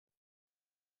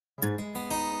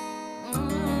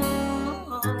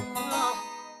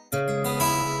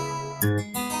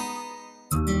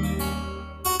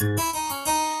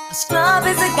A scrub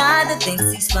is a guy that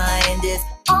thinks he's fly and is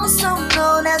also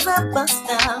known as a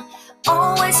buster.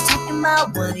 Always talking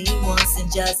about what he wants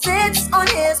and just sits on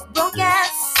his broke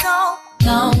ass. So,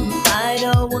 no, I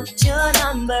don't want your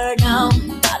number, no.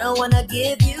 I don't wanna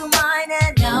give you mine,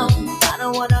 and no, I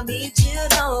don't wanna meet you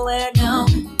nowhere, no.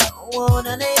 Don't want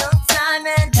none of your time,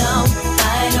 and no,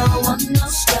 I don't want no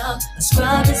scrub. A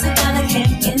scrub is a guy that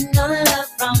can't get no love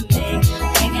from me.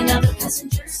 Hanging out the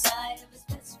passenger side of his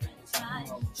best friend's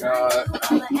ride.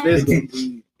 This can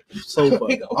be so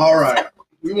fun. All right.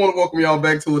 We want to welcome y'all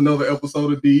back to another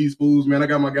episode of These Fools, man. I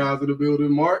got my guys in the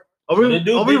building. Mark. Are we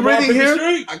ready here?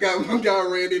 I got my guy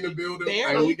Randy in the building.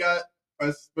 And we got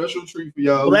a special treat for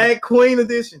y'all. Black Queen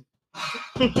edition.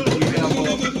 We have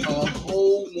a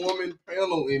whole woman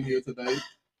panel in here today.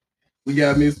 We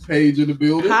got Miss Paige in the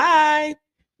building. Hi.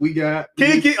 We got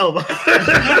Kiki.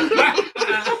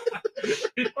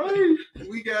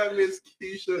 We got Miss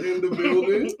Keisha in the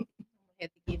building. I had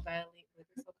to get violent, but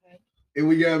it's okay. And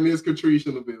we got Miss Catrice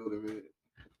in the building, man.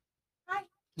 Hi.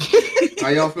 How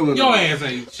y'all feeling? Your ass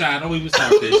ain't shy. Don't even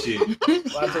start that shit.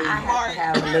 I have to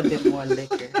have a little bit more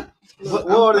liquor. What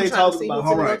are they talking about?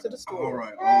 All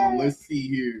right. Let's see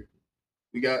here.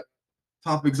 We got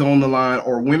topics on the line.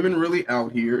 Are women really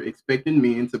out here expecting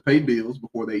men to pay bills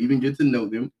before they even get to know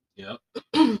them? Yep.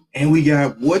 And we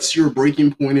got, what's your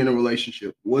breaking point in a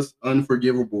relationship? What's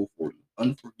unforgivable for you?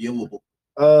 Unforgivable.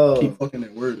 Keep fucking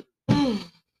that word.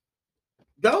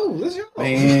 Go. Let's go.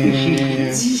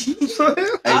 Man.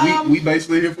 Hey, we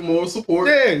basically here for more support.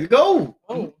 Yeah, go.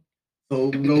 Oh. So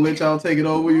we're gonna let y'all take it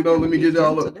over. You know, let me get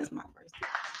y'all up. This is my first.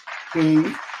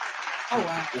 Queen. Oh,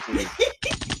 wow.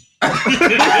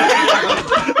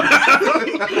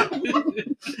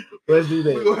 Let's do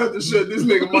We're that. gonna have to shut this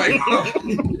nigga mic off.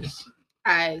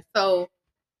 All right, so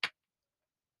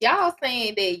y'all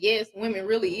saying that yes, women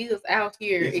really is out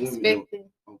here Yes, women expecting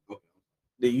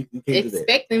You can't do that.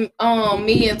 expecting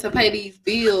men to pay these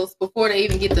bills before they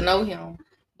even get to know him.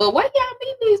 But why y'all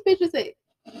meet these bitches at?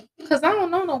 Cause I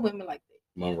don't know no women like that.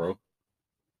 Monroe.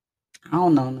 I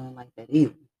don't know nothing like that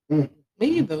either. Me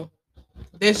either.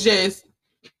 That's just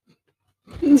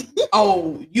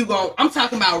I'm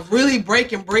talking about really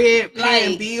breaking bread, paying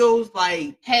Like- bills,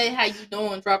 like Hey, how you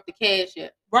doing? Drop the cash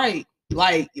yet? right.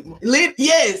 Like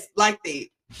yes, like that.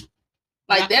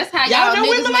 Like that's how Y'all y'all know niggas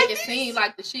women make like it this? seem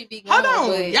like the shit be going. Hold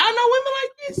on. But Y'all know women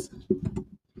like this?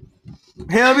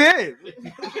 Hell yeah. Hell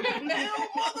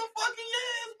motherfucking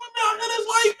yes. Women out there that's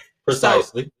like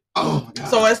Precisely. Oh my god.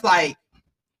 so it's like,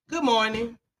 good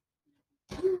morning.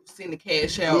 Send the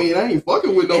cash out. I mean, I ain't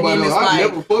fucking with nobody then else. it's I like,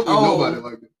 never fuck with nobody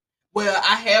like that. Well,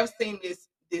 I have seen this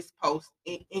post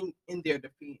in their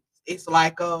defense. It's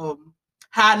like, how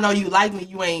I know you like me,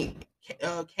 you ain't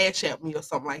cash out me or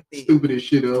something like that. Stupid as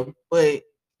shit up. But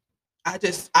I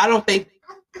don't think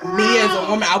me as a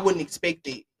woman, I wouldn't expect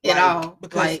it at all.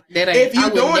 because Like that ain't. if I you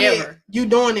would doing never. it, you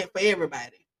doing it for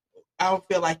everybody. I don't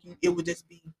feel like it would just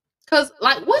be. Cause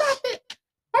like what I think.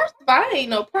 First of all, I ain't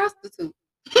no prostitute.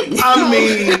 I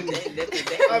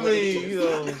mean, you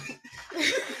know,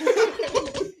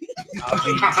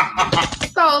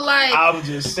 So like, I'm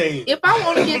just saying. if I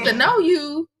want to get to know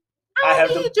you, I I have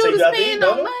don't to need you take to you out to spend eat, no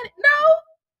don't I? money. No,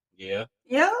 Yeah.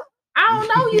 Yeah. I don't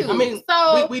know you. I mean,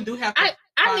 so we do have to. I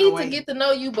find a need way. to get to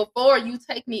know you before you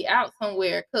take me out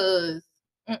somewhere. Cause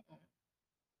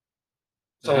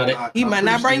So He might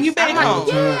not bring you back I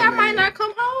home. might not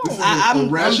come This is home. I'm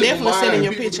a rational definitely mind. sending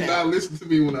your People picture do not out. listen to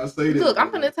me when I say this. Look, I'm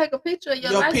gonna take a picture of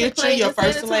your license picture, plate your and send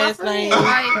first it and to my last friend. name,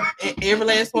 Like, and every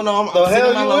last one of them. The I'm hell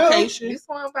sending my you will? location. this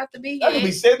one about to be I could be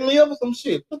here. setting me up with some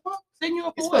shit. Send you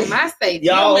up It's for for my safety.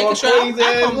 Y'all making are sure I crazy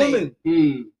ass come back.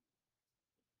 women.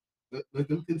 Let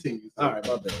them continue. All right,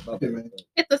 my bad. Okay, man.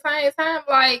 At the same time,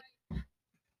 like,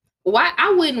 why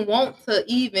I wouldn't want to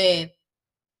even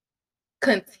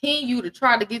continue to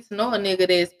try to get to know a nigga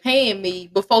that's paying me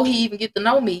before he even get to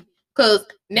know me. Cause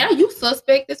now you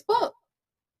suspect as fuck.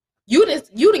 You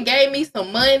done gave me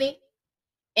some money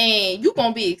and you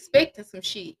gonna be expecting some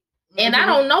shit. And I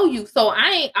don't know you. So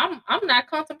I'm not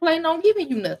contemplating on giving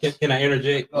you nothing. Can I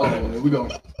interject? Oh, man, we go.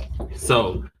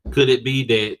 So could it be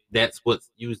that that's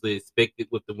what's usually expected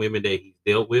with the women that he's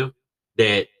dealt with?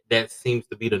 That seems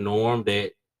to be the norm,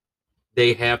 that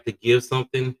they have to give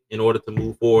something in order to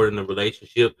move forward in a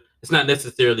relationship. It's not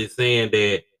necessarily saying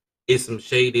that it's some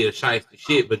shady or shiesty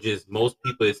shit, but just most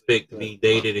people expect to be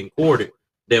dated and courted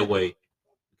that way.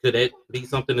 Could that be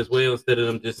something as well, instead of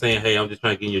them just saying, hey, I'm just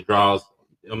trying to get in your draws,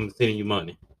 I'm sending you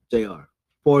money? JR.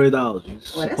 $40. You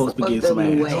Well, that's supposed to a be getting fucked some up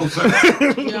new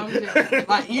ass. You know what I'm saying?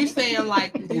 Like you saying,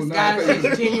 like this Well, guy now-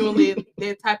 is genuinely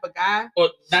that type of guy. Or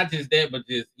not just that, but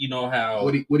just how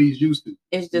what he's used to.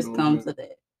 It's just You know come what I'm to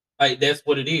that. like that's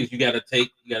what it is. You gotta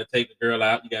take a girl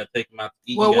out. You gotta take them out to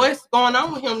eat. Well, you gotta, what's going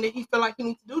on with him that he feel like he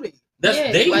needs to do that? that's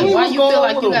Yeah, dating. like, why What's you going feel on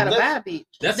like with you them? gotta That's- buy a bitch?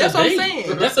 That's That's a what I'm date.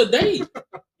 saying. That's a date.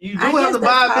 You do I have guess to that's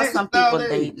buy a how bitch some people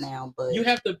nowadays. date now, but You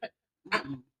have to.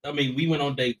 I mean, we went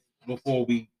on dates before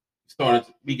we started.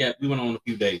 We went on a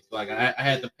few dates. Like I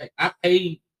had to pay. I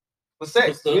paid For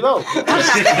sex, For you know.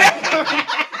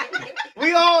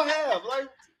 We all have. Like,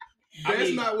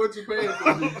 That's not what you're paying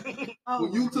for. dude. Oh,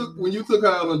 When you took her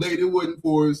out on a date, it wasn't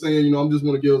for saying, you know, I'm just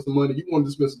want to give her some money. You wanted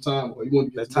to spend some time with her. You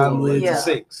wanted to get that to know time her. led Yeah. to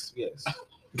sex. Yes.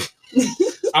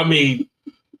 I mean,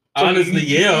 honestly,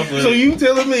 yeah. But So you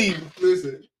telling me?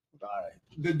 Listen, All right.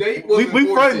 the date We wasn't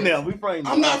for fronting sex. now. We fronting.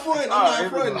 I'm not fronting. All I'm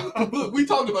right, not here we go. fronting. Look, we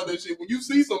talked about that shit. When you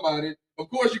see somebody, of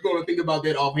course you're gonna think about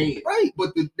that offhand. Right.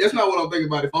 But that's not what I'm thinking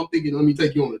about. If I'm thinking, let me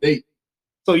take you on a date.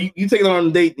 So you taking her on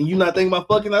a date and you not thinking about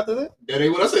fucking after that? That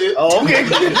ain't what I said. Oh, okay.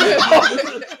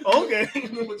 Okay.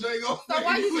 Remember Django? So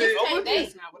why you He just said- can't date?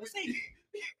 That's not what I said.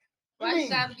 Why you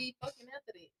gotta be fucking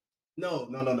after that? No.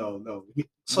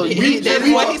 So That's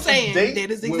we- what he's saying. date- That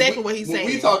is When exactly what he's when saying.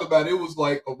 we talked about it, it was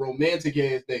like a romantic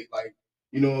ass date. Like,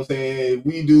 you know what I'm saying?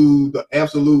 We do the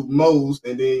absolute most,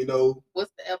 and then, you know,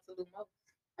 What's the absolute most?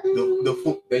 the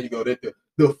full, there you go.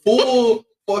 The full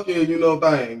fucking, you know,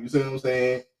 thing. You see what I'm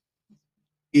saying?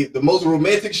 The most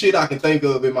romantic shit I can think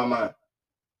of in my mind.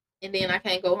 And then I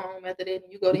can't go home after that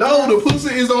and you go to No, your the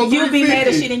pussy is on you be mad 350.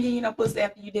 if she didn't give you no pussy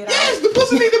after you did all Yes, that. the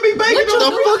pussy need to be banging What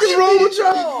on the fuck is wrong with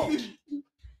y'all?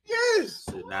 Yes.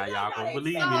 so now y'all gonna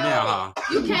believe me now,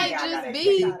 huh? You can't just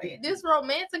be this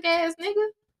romantic ass nigga.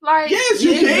 Like Yes,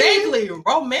 you can. exactly.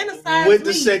 Romanticize with the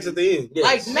me. sex at the end.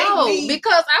 Yes. Like, no, make me-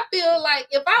 because I feel like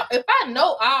if I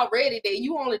know already that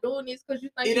you only doing this because you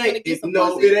think It you're gonna ain't. get some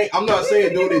No, pussy. it ain't. I'm not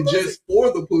saying doing it just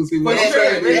for the pussy. What For I'm sure.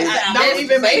 saying is, Don't That's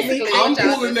even make me basically I'm what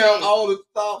y'all pulling just out said. all the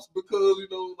stops because, you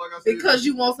know, like I said, Because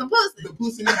you want some pussy. the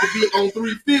pussy needs to be on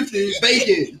 350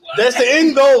 bacon. That's the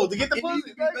end goal to get the It needs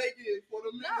pussy. to be bacon for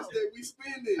the minutes that we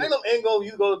spend it. Ain't no end goal.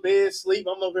 You go to bed, sleep.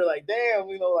 I'm over here like, damn,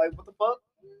 you know, like what the fuck?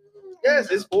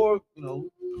 Yes, it's for, you know.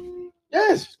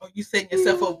 Yes, Or you setting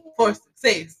yourself up for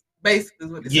success. Basically,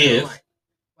 is what it Yes. sounds like.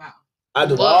 Wow. I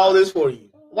do Well, all this for you.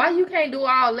 Why you can't do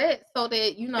all that so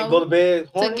that you And go to know bed.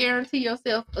 to horny? guarantee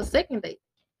yourself a second date?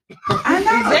 I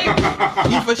know.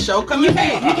 Exactly. You for sure You coming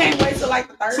can't, back. you can't wait till like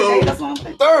the third So- date or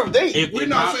something. Third date. If, We're if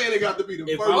not I- saying it got to be the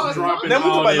if first I'm one. dropping Then we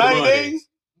all talking about that 90 money, days.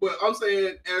 But I'm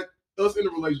saying at us in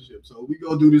a relationship. So we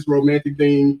go do this romantic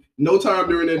thing. No time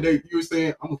during that date, you're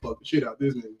saying, I'm gonna fuck the shit out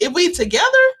this nigga. If we together,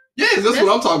 Yes, that's what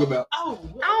I'm talking about. oh,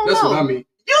 I don't That's know. what I mean.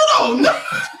 You don't know.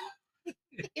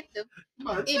 It, de-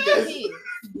 My it chest.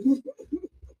 depends.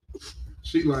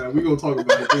 She lying. We gonna talk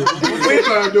about it. We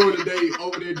time during the day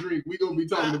over that drink. We gonna be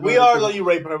talking about. We it. already know you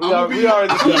raping her. We I'ma already be- know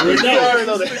that. We We know. already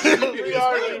know that. We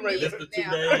already know you raping Just her. the 2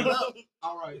 Now, days.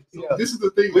 All right. So Yeah. this is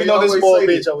the thing. We they know this always spoiled say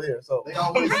bitch this. over here. So They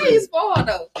always How say you this. spoiled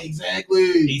though?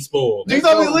 Exactly. He's spoiled. you Let's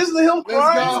told me go. to listen to him Let's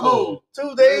cry. He's go. spoiled. 2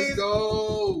 Let's days.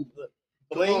 go. Come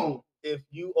Blame on. if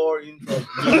you are in trouble.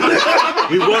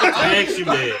 We wanted to ask you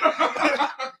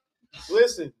that.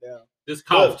 Listen now. Just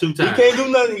cough Look, 2 He times. can't do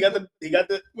nothing. He got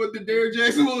the. What the Derrick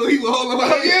Jackson was? He was holding Oh,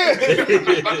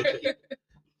 my yeah.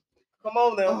 Come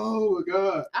on now. Oh my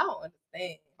god. I don't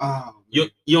understand. Oh, you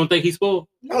don't think he's spoiled?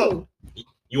 Oh,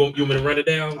 You want me to run it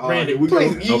down, all right, Brandon? we go.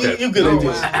 please, Okay. you good No, at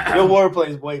this. wow. Your wordplay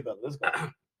is way better. Let's go.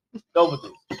 Go with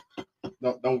this.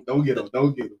 Don't get him.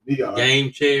 Don't get him. He all right.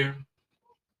 Game chair.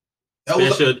 That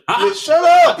was- Special. Yeah,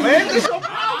 shut up, man. That's your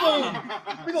problem.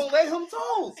 We gonna let him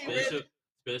talk.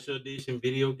 Special edition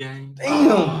video game.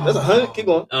 Damn, that's 100. Keep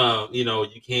going. You know,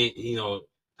 you can't. You know,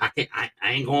 I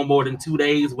ain't going more than 2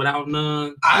 days without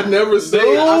none. I never said. I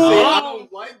said No. I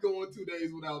don't like going 2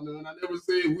 days without none. I never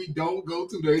said we don't go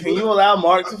 2 days. Can you without allow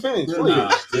Mark to finish? Yeah, Please. Nah,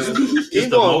 just Keep a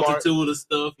going, Mark. multitude of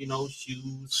stuff. You know,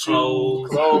 shoes, clothes,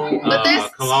 Clothes. But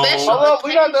that's cologne. special Hold on,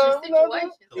 we not done, occasion we not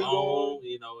done. situations. cologne.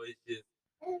 You know,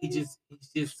 he's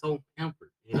just so pampered.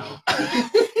 You know,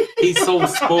 he's so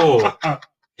spoiled.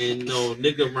 And no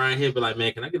nigga around here be like,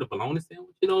 man, can I get a bologna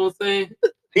sandwich? You know what I'm saying?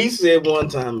 He said one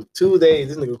time, 2 days,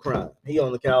 this nigga crying. He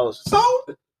on the couch. So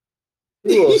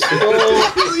You a spoiled-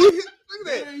 Look at That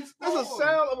that. ain't That's a spoiled.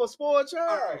 sound of a spoiled All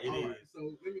child. right, all right.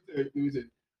 So let me tell you.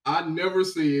 I never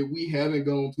said we haven't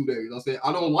gone 2 days. I said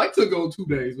I don't like to go 2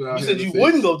 days without. You said having you sex.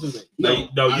 wouldn't go 2 days.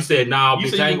 No, you said, nah, you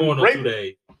bitch, said I ain't you going no rape 2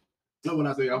 days. No, when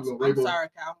I say I'm I'm gonna rape her. sorry,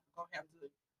 Kyle. I'm gonna have to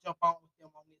jump on with them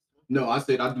on this one. No, I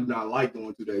said I do not like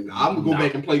going 2 days. Now, I'm gonna go No.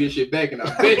 back and play this shit back, and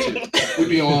I bet you we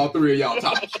be on all 3 of y'all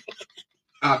tops.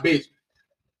 I bet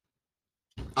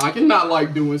you. I cannot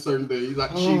like doing certain things.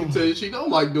 Like she can tell you she don't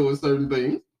like doing certain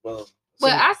things. Well,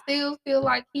 But I still feel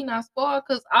like he not spoiled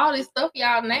because all this stuff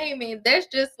y'all naming, that's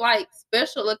just like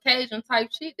special occasion type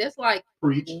shit. That's like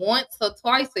Preach, once or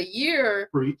twice a year.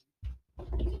 preach.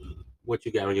 What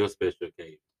you got on your special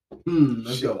occasion?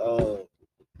 Let's shit, go.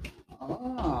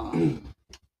 Oh. you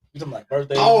talking like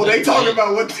birthday? Oh, they talking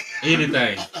about what?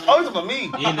 Anything. Oh, you talking about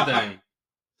me? Anything.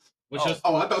 What's your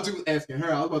Oh, I thought you was asking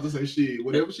her. I was about to say shit.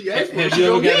 Whatever she asked for, have she you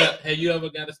ever gonna got get. have you ever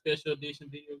got a special edition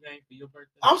video game for your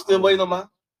birthday? I'm still waiting on mine.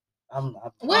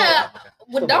 Well,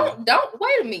 don't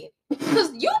wait a minute,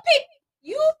 because you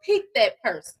pick that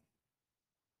person.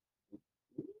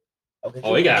 Okay,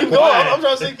 Oh, he got keep quiet. going. I'm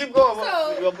trying to say keep going.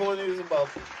 So- Your point is about.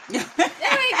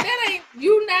 That ain't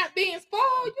you not being spoiled.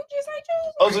 You just ain't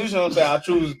choosing. Oh, so you trying to say I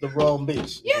choose the wrong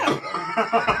bitch?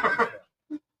 Yeah.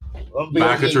 I'm,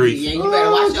 Bye, being- Catrice. Yeah, you better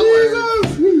watch your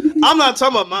words. I'm not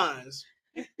talking about mine,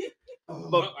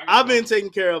 but Well, I've been taken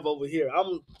care of over here.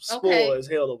 I'm spoiled Okay. as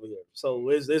hell over here. So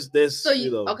it's this. So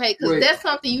you know, okay? Because Wait, that's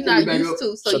something you're pull me not back used up.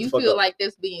 to. So Shut you the fuck feel up. like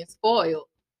that's being spoiled.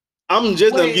 I'm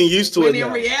just not When- getting used to when it in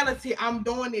now. reality, I'm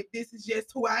doing it. This is just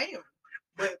who I am.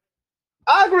 But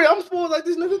I agree. I'm spoiled like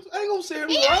this nigga. I ain't gonna sit here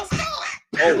and He lie. ain't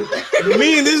spoiled. Oh,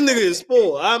 me and this nigga is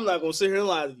spoiled. I'm not gonna sit here and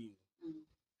lie to you.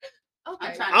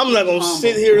 Okay. I'm not gonna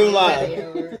sit here and lie.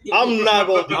 I'm not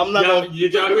gonna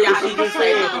Y'all Yeah, she just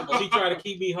said she tried to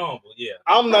keep me humble. Yeah.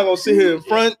 I'm not gonna sit here in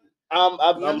front. You I'm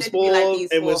don't need to be spoiled, like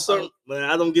these and when spoiled certain when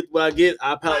I don't get what I get,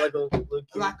 I pout like a little kid.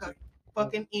 like a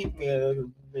fucking infant. Yeah,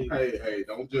 Hey,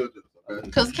 don't judge us. Okay?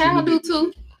 Because Cal do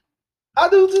too. I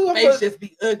do too. They just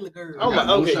be ugly girls. I'm like,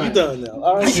 No okay, shame. you done now.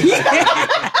 All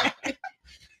right.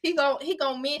 He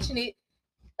gonna mention it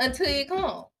until it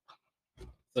comes.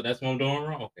 So that's what I'm doing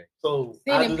wrong. Okay. So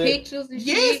I do Sending that. pictures and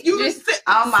Yes, shit. you just just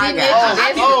Oh my sitting god.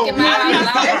 there, just oh, looking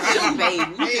out That's loud. your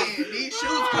baby. Man, these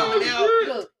shoes coming out.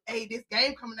 Look, Hey, this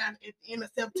game coming out at the end of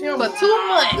September. for 2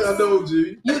 I months. know,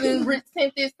 G. You didn't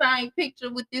sent this same picture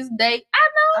with this date. I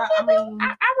know. I mean, I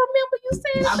remember you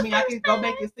saying. I mean, I can go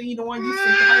back and see the one you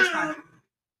sent the first time.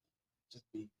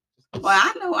 Well,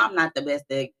 I know I'm not the best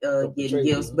at getting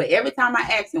gifts, but every time I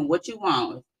ask him what you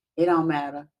want, it don't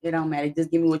matter. It don't matter.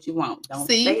 Just give me what you want. Don't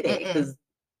See? say that because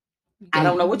I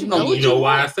don't know what you're gonna You get. know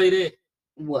why I say that?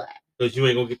 What? Because you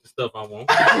ain't gonna get the stuff I want.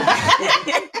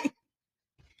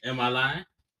 Am I lying?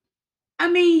 I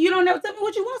mean, you don't ever tell me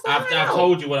what you want. So I've I know.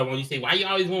 told you what I want. You say, why you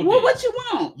always want Well, that? what you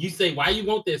want? You say, why you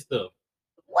want that stuff?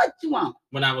 What you want?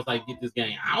 When I was like, get this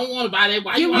game. I don't want to buy that.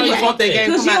 Why You you always want want that that? game?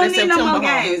 Because you come out don't in need no more September,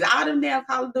 huh? games. All them damn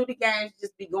Call of Duty games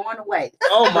just be going away.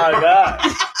 Oh my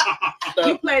god.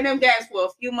 You play them games for a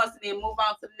few months and then move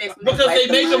on to the next one. Because Like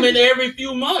they make them money. in every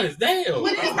few months. Damn.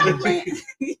 What is that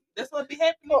playing? That's what be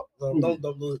happening. Don't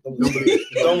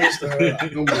listen to her.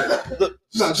 Don't believe. Look,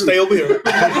 Not true. stay over here.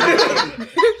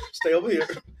 Stay over here.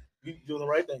 You doing the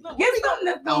right thing. Get something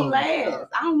that's gonna Oh, last.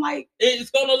 I don't like.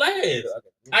 It's gonna last.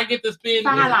 I get to spend. For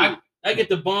how long? I get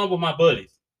to bond with my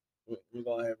buddies. We're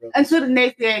gonna have Until the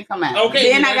next game come out.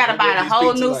 Okay, Then I gotta buy the we whole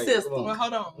speak new tonight. system. Come Well, on.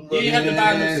 hold on. You ain't have to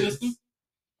buy a new Yes. system.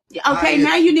 Yeah, okay, Yes.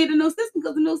 now you need a new system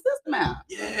because the new system out.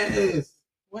 Yes.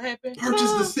 What happened?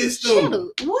 Purchase the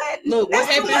system. What? Look, That's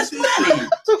what too much happened?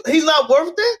 money. He's not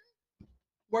worth it.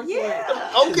 Work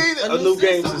Yeah. Okay, A a new new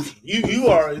game system. system. You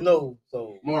already know.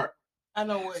 So Mark, I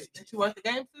know what. That you work the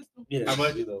game system? yeah, How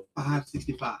much? you know.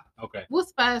 565. Okay.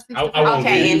 What's 565? I won't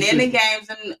Okay, get and it. then the games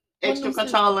and extra new system?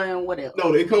 controller and whatever.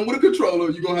 No, they come with a controller.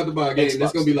 You're gonna have to buy a game.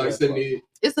 That's Xbox. gonna be like Xbox. 78.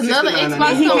 It's another 69.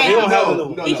 Xbox. He No, can't- he don't have No,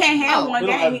 no. no, He no. can't have Oh, one we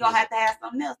don't game. have He gonna this. have to have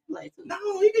something else to play too.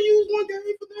 No, he can use one game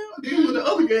for now. Then when the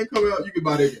other game come out, you can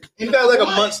buy that game. You got like a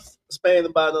month span to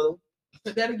buy another.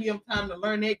 So that'll give him time to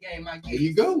learn that game, I guess. There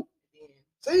you go.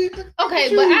 See?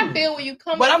 Okay, but I feel where you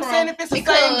coming But I'm from. saying if it's the same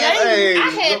because game, Hey, I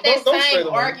had that don't say same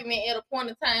no. argument at a point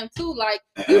in time too. Like,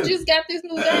 you just got this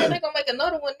new game, they're gonna make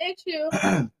another one next year.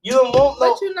 You don't want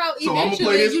no. But you know, So I'ma play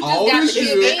eventually this you all just got this to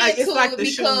year. get Like, into it's like it the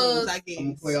shoes, because I guess. I'm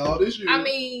gonna play all this year. I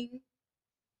mean,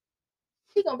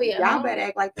 he gonna be at Y'all home. better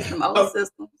act like this some old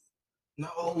systems.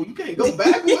 No, you can't go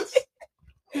backwards.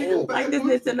 Like this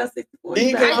Nintendo 64. Then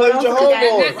you better can play with your go to the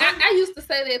homeboy. game. I used to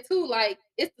say that too. Like,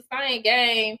 it's the same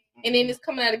game, and then it's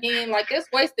coming out again. Like, that's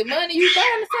wasted money. You buying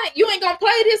the same. You ain't gonna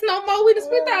play this no more. We done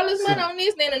spent all this money on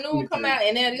this. Then a new one come out,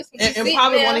 and now this one And sitting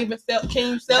probably there. won't even sell.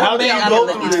 Can you sell How it do you back? go I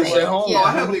don't through know. this at home? So Yeah.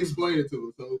 I haven't explained it to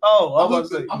her. So Oh, I I'm about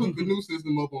hooked to say. I hooked the new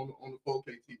system up on the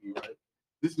 4K TV, right?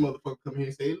 This motherfucker come here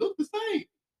and say it look the same.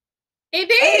 It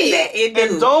did. It And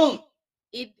do. don't.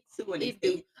 It See what It he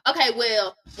do. Okay,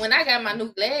 well, when I got my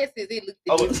new glasses, it looked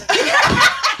Oh, different.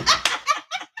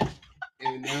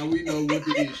 And now we know what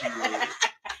the issue was.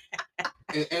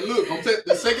 And look,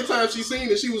 the second time she seen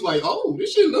it, she was like, "Oh,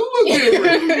 this shit look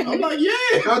different." I'm like,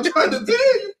 "Yeah, I'm trying to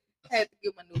tell you." I had to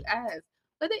get my new eyes,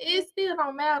 but it still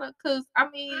don't matter because I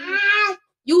mean,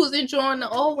 you was enjoying the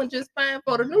old one just fine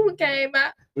before the new one came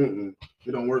out.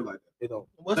 It don't work like that. It don't.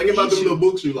 What's Think the about the issue? little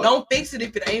books you like. Don't fix it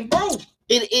if it ain't broke.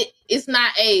 It's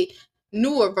not a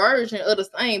newer version of the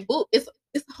same book. It's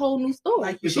a whole new story.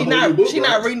 Like It's she a whole new book, not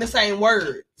right? reading the same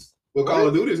words. Well, Call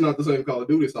of Duty is not the same Call of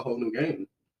Duty. It's a whole new game.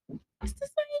 It's the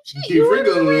same shit. Different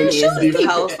You running around guns, shooting It's the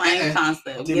people. whole same concept.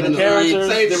 Get a Different gun, characters,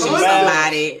 Same shoot concept.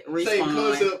 somebody, Same respawn.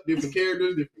 concept, different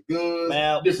characters, different guns,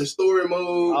 Maps. different story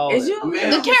mode. All Is that. you Man,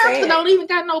 The I'm character don't even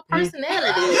got no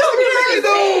personality. Yes, they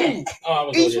do. Oh, I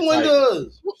was Each gonna one get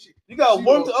does. You got She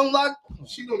one don't- to unlock.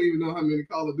 She don't even know how many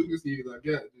Call of Duty series I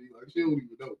got. G. Like she don't even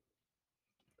know.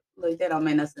 Look, that don't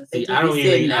make no sense. They See, just I don't be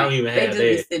even- sitting I there. don't even They have just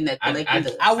be that. sitting there collecting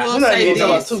dust. I will We're not say even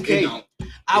talking about this. 2K. It don't.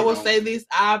 I will It don't. say this.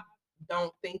 I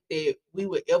don't think that we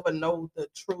would ever know the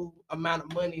true amount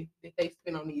of money that they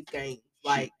spend on these games.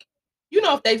 Like,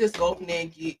 if they just go up in there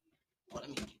and get, let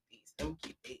me get this, let me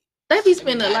get that. They be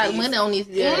spending a lot of money on these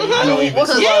games. I don't even.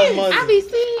 What's a lot of money? I be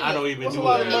seeing I don't even What's a do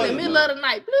lot of in the money? that. middle of the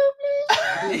night. Blue,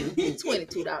 blue.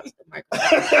 $22 to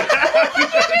Microsoft.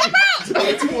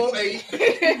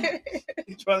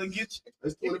 He trying to get you.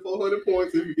 That's 2,400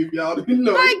 points if y'all didn't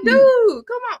know. Like, dude,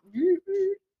 come on.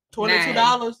 $22.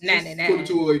 $99.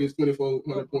 2208 is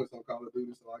 2,400 points on Call of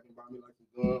Duty, so I can buy me like some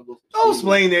guns. or some Don't shoes.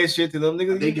 explain that shit to them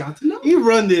niggas. They got to know. You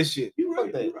run this shit. You Fuck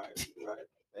right. that. You right. You right.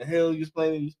 The hell you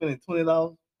explaining? You spending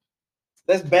 $20?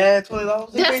 That's bad.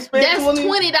 $20. That's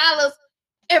 $20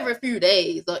 every few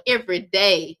days or every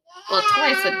day or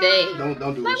twice a day. Don't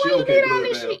do Like, it. She why you don't care need all blood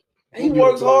this bad. shit? He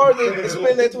works hard to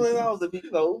spend that $20 if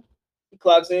he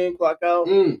clocks in, clock out.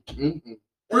 You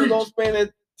gonna spend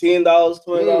that $10,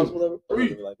 $20, whatever.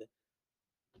 Preach. Like that.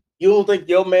 You don't think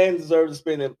your man deserves to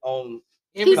spend it on?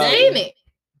 He's ain't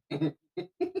it.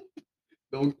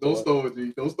 Don't store it,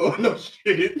 G. Don't store no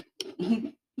shit.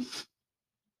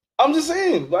 I'm just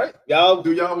saying, right? Y'all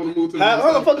Do y'all want to move to the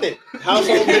hold on, fuck that.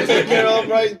 Household been taken care of,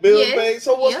 right? Bills Yes. paid.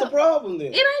 So what's Yep. the problem then?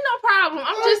 It ain't no problem.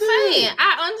 I'm just Right saying.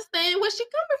 I understand where she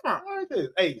coming from. All right, then.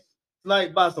 Hey,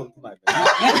 tonight, buy something tonight.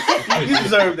 Man. You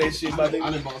deserve that shit, my I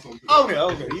nigga. didn't buy something.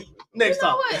 Okay. Next You know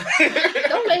time. what?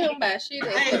 Don't let him buy shit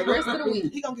else for the rest of the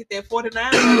week. He gonna get that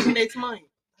 $49 next month.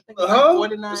 I think it's like Huh?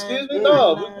 49. Excuse me? 49.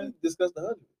 No, we discussed the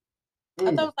 100. I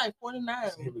thought it was like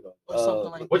 49 Here we go. or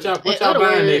something like What that. y'all other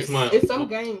buying words, next month? It's some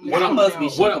game. What I must be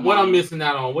What I'm missing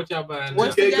out on? What y'all buying?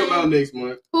 What's Now? 2K come out next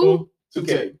month. Who?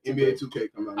 2K. NBA 2K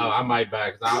come out. Oh, I might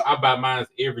buy because I buy mine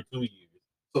every 2 years.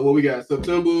 So what we got?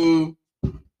 September.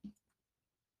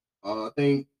 I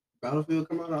think Battlefield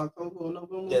come out in October or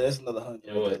November. Yeah, that's another 100.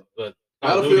 You know what? But Call of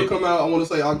Battlefield Duty- come out. I want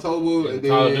to say October, and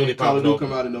Call of then Duty Call of probably Duty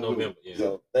come out in November. Yeah.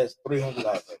 So that's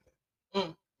 $300.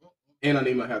 And I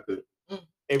need my haircut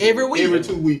Every week. every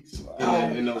 2 weeks. Oh,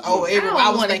 in those oh, months. I every, I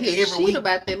don't was want to thinking hear every shit week.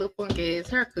 about that little funky ass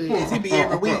haircut. Yes, it be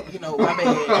every week, my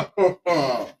bad.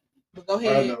 But go I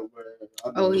ahead. know, man. I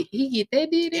know. Oh, he get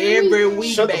that did Every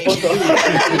week, Shut the baby.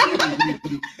 fuck up.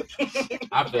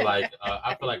 I feel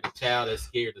like a child that's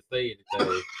scared to say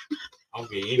anything. I don't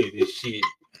get any of this shit.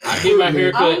 I get my Oh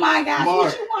haircut. my gosh, Mark.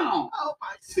 what you want?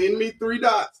 Send me 3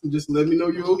 dots and just let me know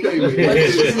you're okay with What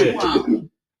you it. want?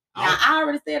 Now I I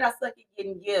already said I suck at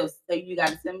getting gifts, so you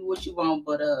gotta tell me what you want.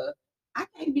 But I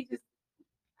can't be just.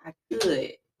 I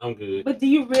could, I'm good. but do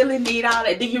you really need all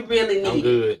that? Do you really I'm need it?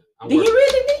 good. I'm Do you working.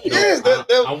 really need it? Yes,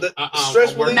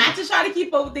 stress I'm working. Not to try to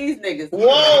keep up with these niggas. Whoa!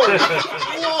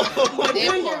 Whoa! But do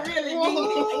you That part. really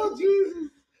Oh, need Jesus.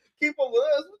 Keep up with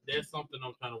us. There's something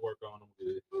I'm trying to work on. I'm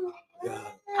good.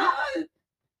 it?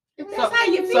 If that's how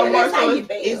you feel. So, That's how Marcel, you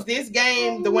feel. is this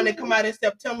game the one that come out in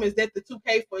September? Is that the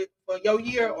 2K for your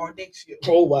year or next year?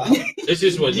 Oh wow! It's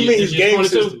just what You mean it's his game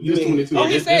 22. system? You Just mean 22. Oh, Yeah,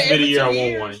 he this said be the every year 2 I want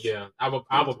years. one. Yeah, I will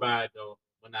buy it though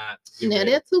when I get Now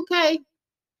ready. that 2K,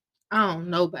 I don't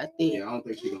know about that. Yeah, I don't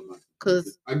think she gonna like it.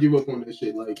 Cause I give up on that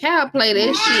shit. Like, Cal play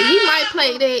that shit. He might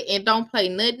play that and don't play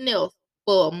nothing else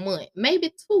for a month, maybe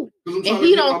 2, 'cause I'm and trying to he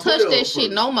get don't my touch play that up shit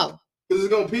first. no more. Cause it's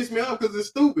gonna piss me off because it's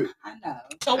stupid. I know.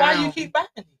 So why Ow. you keep buying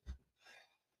it?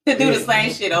 To do the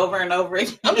same shit over and over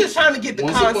again. I'm just trying to get the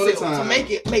Once upon a concept to time. make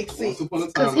it make Once sense. upon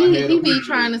a Cause time, I he had be a hoop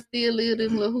trying to dream. steal little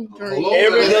little hoop Hold dreams. on,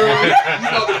 Every man. girl- You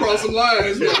about to cross some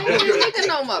lines, man. Nigga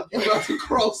no more. You about to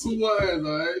cross some lines,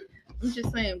 all right? I'm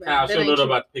just saying, bro. Kyle, That show a ain't little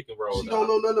true. about the pick and roll. She dog. don't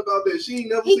know nothing about that. She ain't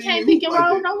never He seen can't me pick hoop and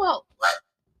roll like that. no more.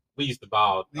 We used to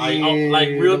ball. Like, Yeah, like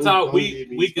real don't- talk, don't we get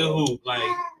me we can started. hoop. Like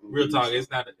real talk, it's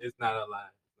not a lie. It's not a lie.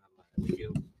 We can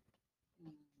hoop.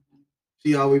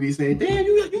 She always be saying, "Damn,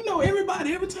 you know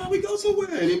everybody every time we go somewhere."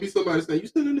 And then be somebody say, "You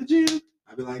still in the gym?"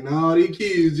 I be like, nah, these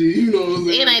kids, you know what I'm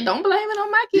saying? It ain't. Don't blame it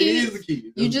on my It kids. is the kids.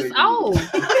 You just old.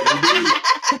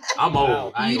 I'm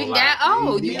old. I You ain't done gonna got lie.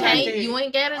 old. You Yeah, can't. You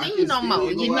ain't got it I in can you no still more. go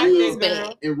Your out knees there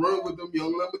bad. and run with them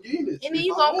young Lamborghinis. And then if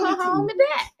you I gonna come wanted home to.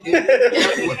 and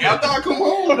die. After I come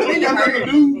home, I ain't got nothing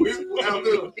to do with out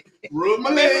there. Rub my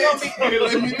legs and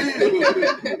let me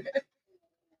live.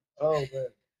 Oh man.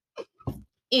 What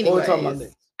we Anyways, talking about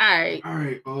next? all right. All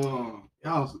right,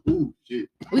 y'all, ooh, shit.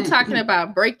 We talking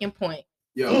about breaking point.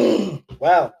 Yo.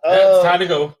 Wow. It's time to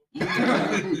go.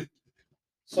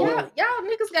 So Y'all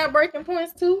niggas got breaking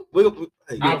points too.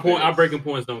 Our breaking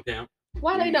points don't count.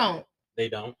 Why they don't? They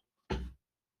don't.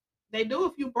 They do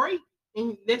if you break,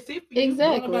 and that's it for you.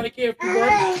 Exactly. Nobody care if you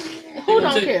break. Who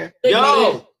don't care? They Yo.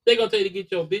 gonna take to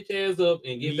get your bitch ass up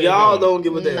and get back y'all on. don't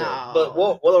give a damn. No. But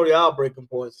what are y'all breaking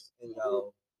points in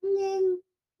y'all?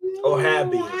 Or have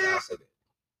been? I'll say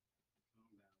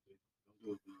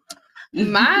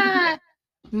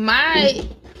My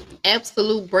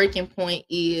absolute breaking point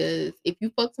is if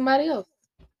you fuck somebody else.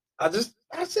 I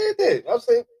said that. I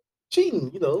said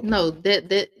cheating. You know. No,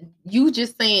 that you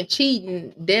just saying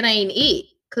cheating. That ain't it.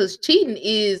 Cause cheating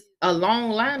is a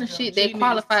long line of shit that Cheating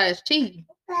qualifies as cheating.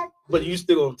 But you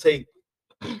still gonna take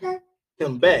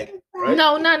him back, right?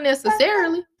 No, not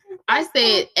necessarily. I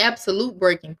said absolute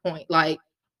breaking point. Like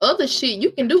other shit,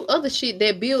 you can do other shit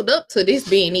that build up to this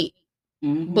being it.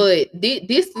 Mhm. But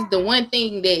this is the one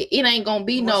thing that it ain't gonna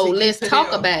be no Once it let's gets to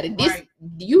talk them, about it. This right.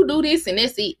 you do this and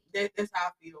that's it. That's how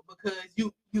I feel because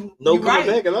you No you coming right.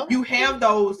 back at all. You have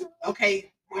those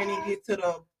when it gets to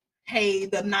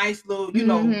the nice little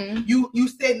Mhm. you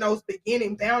setting those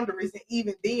beginning boundaries, and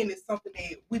even then it's something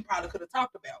that we probably could have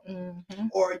talked about. Mhm.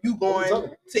 Or you What we going talking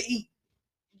about? to eat,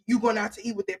 you going out to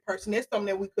eat with that person. That's something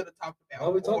that we could have talked about. Why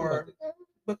are we talking or about this?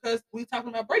 because we talking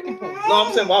about breaking points. No,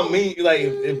 I'm saying about me. Like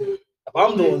if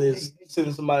I'm doing this,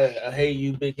 sending somebody a hey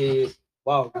you big head.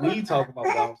 Wow, we talking about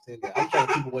what I'm saying. I'm trying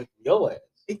to keep away from your ass.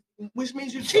 Which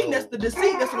means you cheating. That's the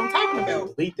deceit. That's what I'm talking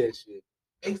about. Delete that shit.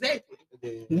 Exactly.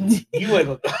 And then you ain't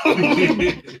gonna.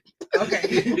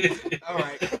 Okay. All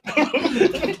right.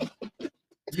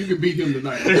 You can beat him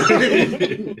tonight.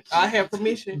 I have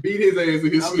permission. Beat his ass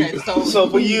in his Okay, sleep. So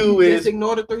for you just is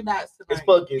ignore the 3 dots it's tonight.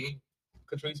 fucking.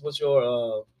 Catrice, what's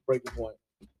your breaking point?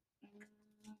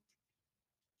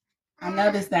 I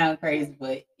know this sounds crazy,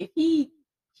 but if he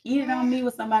cheated on me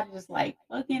with somebody just like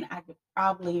fucking, I could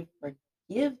probably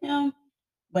forgive him.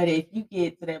 But if you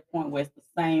get to that point where it's the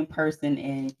same person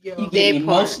and Yeah. you get That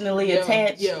part. emotionally Yeah,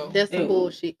 attached, yeah. That's some Ew.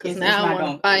 bullshit. Cause it's now I not want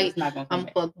gonna- to fight. it's not gonna come I'm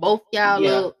back. fuck both y'all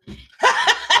Yeah. up.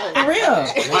 For real.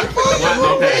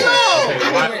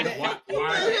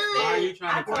 Why are you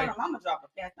trying I to told fight? him I'm gonna drop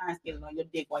a fast iron skillet on your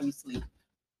dick while you sleep.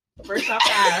 First off,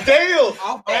 I Damn.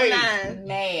 off Hey. online.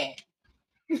 Mad.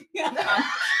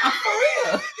 I'm for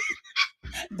real.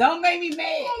 Don't make me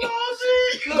mad.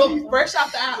 Look, fresh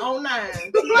off the eye on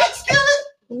 9.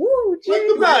 Woo, Look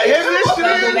at that heavy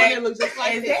that shit. It looks just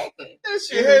like that. Exactly. That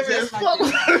shit heavy as Just like fuck.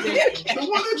 that. The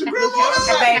one that your Look,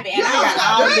 grandma Hey, baby, and I got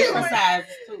all Damn. different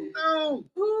sizes too. No.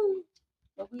 Ooh.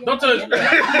 But we Don't ain't touch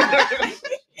gonna me.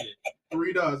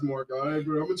 3 dots, Mark. All right,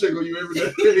 bro. I'm gonna check on you every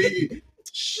day.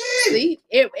 Shit. See,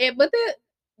 but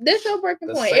that's your breaking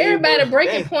The point. same Everybody breaking-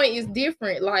 breaking Damn. point is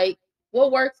different. Like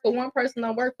what works for one person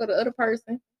don't work for the other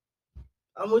person.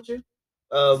 I'm with you.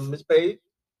 Miss Page.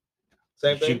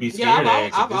 Same Should thing. be Yeah, scared to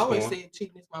ask at I've this always point. said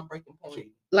cheating is my breaking point.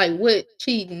 Like what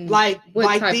cheating? Like what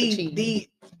like type of cheating?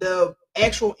 the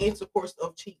actual intercourse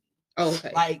of cheating. Oh,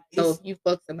 okay. Like So it's if you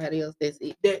fuck somebody else, that's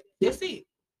it. that's it.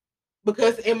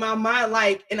 Because in my mind,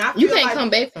 like, and I feel You can't like,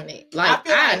 come back from that. Like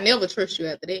feel I like- never trust you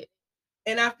after that.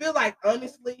 and I feel like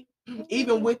honestly,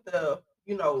 even with the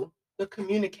the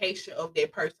communication of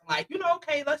that person, like,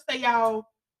 okay, let's say y'all,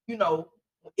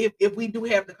 if we do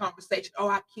have the conversation, oh,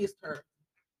 I kissed her,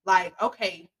 like,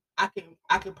 okay, I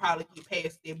can probably get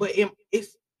past it. But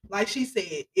it's like she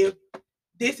said, if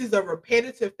this is a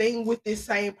repetitive thing with this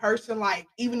same person, like,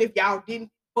 even if y'all didn't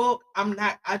fuck,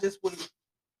 I just would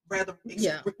rather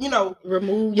Remove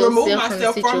remove yourself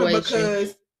myself from the from it situation.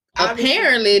 because obviously-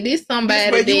 Apparently, this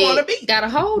somebody where you wanna that be. got a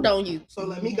hold on you. So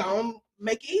let me go and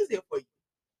make it easier for you.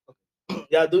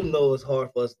 Y'all do know it's hard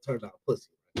for us to turn out pussy.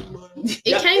 It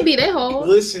Yeah. can't be that hard.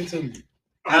 Listen to me.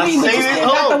 I mean, but you still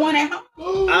got the one at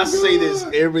home. I say this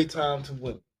every time to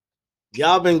women.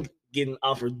 Y'all been getting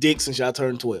offered dick since y'all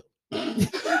turned 12.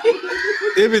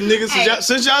 There been niggas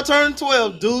since y'all turned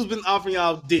 12, dudes been offering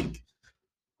y'all dick.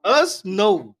 Us,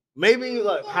 no. Maybe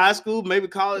like high school, maybe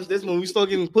college. That's when we start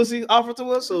getting pussy offered to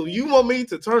us. So you want me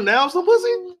to turn down some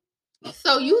pussy?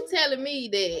 So you telling me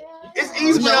that It's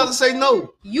easy for y'all to say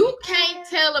no. you can't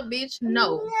tell a bitch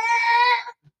no.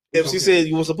 If she said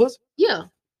you want some pussy, Yeah.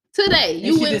 Today, And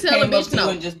you she wouldn't just tell a came up bitch to you no.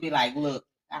 and just be like, look,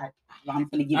 I'm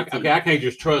gonna give it to Okay, you. I can't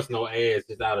just trust no ass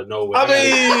just out of nowhere. I I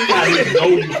gotta mean, know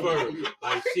you first.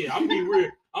 Like shit, I'm be real.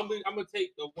 I'm gonna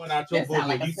take the one out your That book. sound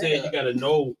like When a you said you setup. gotta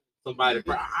know somebody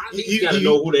first. I think You- you gotta you-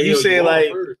 know who the hell you you said, are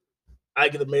like, first. I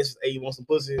get a message, hey, you want some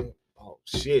pussy? Oh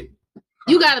shit.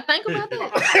 You gotta think about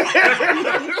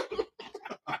that.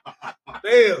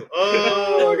 Damn.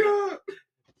 Oh my god.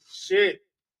 Shit.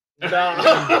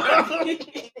 Nah.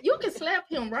 You can slap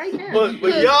him right now. but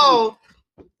Because y'all,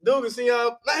 dude, can see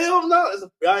y'all. Nah, hell no.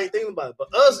 Y'all ain't thinking about it.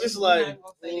 But us, it's like,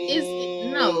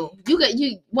 it's no.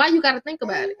 Why you gotta think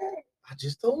about it? I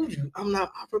just told you, I'm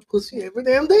not offering pussy every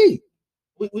damn day.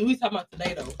 We talking about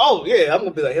today though. Oh yeah, I'm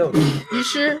gonna be like, hell no. You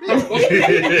sure?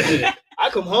 I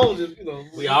come home just,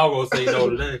 We all gonna say no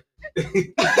today.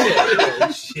 Shit, I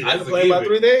that's can a play about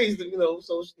given. 3 days,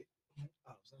 so shit.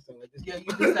 Oh, something like this. Yeah, you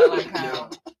do sound like how.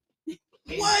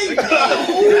 Wait.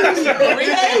 3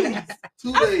 days.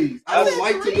 2 days. I don't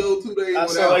like to go 2 days I sound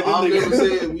without. like this I've nigga.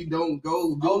 never said we don't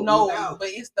go. Oh no, but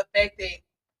it's the fact that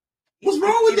What's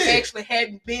wrong with it that? actually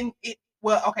hadn't been it.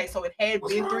 Well, okay, so it had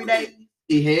What's been wrong 3 with days.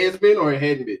 It has been or it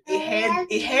hadn't been.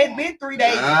 It had been 3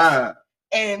 days, Ah,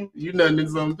 and you nothing in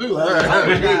something too.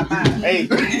 Hey,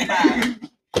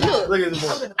 Look, look at this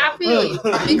boy. I feel you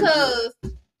because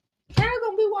Carol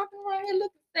gonna be walking around here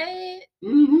looking sad.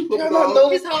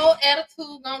 Mm-hmm. His whole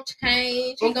attitude gonna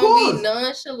change. He Of gonna course. be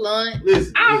nonchalant.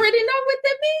 Listen, I already know what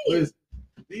that means. listen.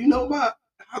 Do you know how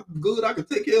good I can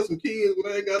take care of some kids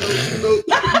when I ain't got no?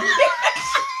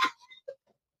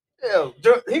 Yeah,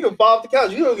 he can fall off the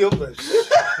couch. You don't give a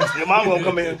fuck. Your mom gonna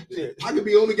come in. Shit. I can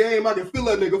be on the game. I can feel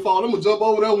that nigga fall. I'm gonna jump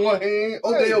over there with one hand.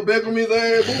 Odell Beckham his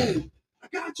ass. Boom. I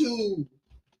got you.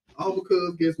 All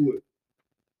because guess what?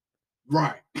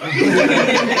 Right.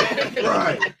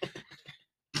 Right.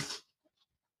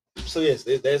 So yes,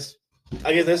 that's.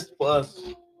 I guess that's for us.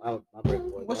 My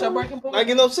breaking point. what's your breaking point? I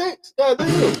get no sex. God damn.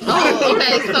 Oh,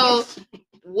 okay. So,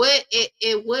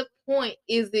 at what point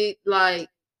is it like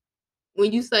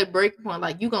when you say breaking point?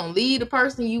 Like you gonna leave the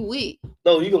person you with?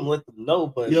 No, you gonna let them know,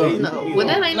 but Yeah. they, No, you well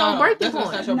know. that ain't no breaking that's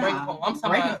not point. your breaking point. I'm talking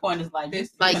breaking about point is like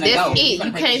this. Like, finna that's go. it. You You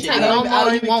finna can't the take shit no out. more. I don't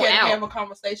You even want care to out. have a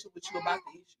conversation with you about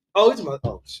the issue. Oh, it's my.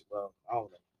 Oh shit. Well, I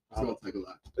don't know. It's gonna take a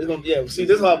lot. It's gonna, yeah. See,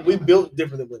 this is how we built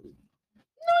different than women.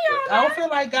 I don't feel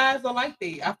like guys are like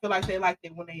that. I feel like they like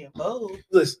that when they in love.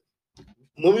 Listen,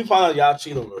 when we find out y'all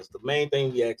cheat on us, the main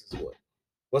thing we ask is what?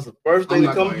 What's the first thing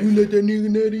that comes? You let that nigga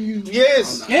nut in you?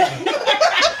 Yes.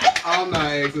 I'm not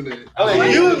asking that. I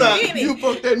mean, you not. You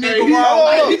fuck that Hey, nigga he- wrong.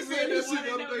 oh, He said that shit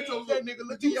the other day. Told that nigga,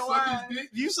 look in your eyes.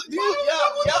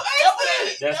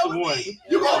 That's the one.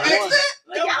 You gonna ask that?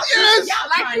 Yes.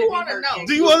 Like you want to know?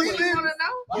 Do you understand? You want to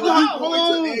know? You know how going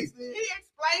long- to ask He that?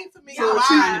 explained to me So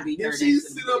why. if she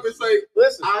sit up and say,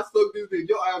 Listen, I suck this dick,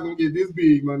 your eyes gonna get this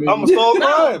big, my nigga. I'm gonna start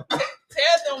crying.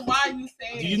 Tell them why you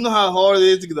saying. Do you know how hard it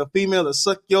is to get a female to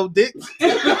suck your dick?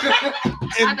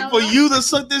 And don't for know. you to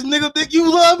suck this nigga dick,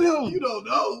 you love him. You don't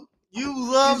know.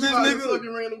 You love this Somebody nigga.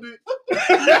 sucking random dick.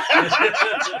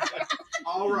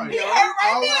 All right. He hurt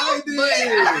right All now, right then.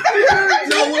 You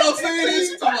know what I'm saying?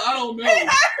 Is I don't know.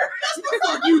 That's what the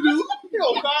fuck you do. He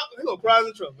gonna cry in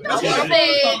the truck. That's He like,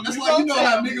 said- that's like you know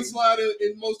how niggas slide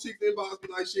in most chicks inbox be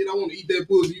like, shit, I want to eat that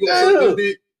pussy. You gonna suck this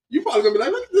dick? You probably gonna be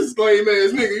like, look at this lame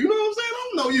ass nigga. You know what I'm saying?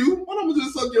 I don't know you. Why don't I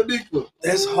just suck your dick for?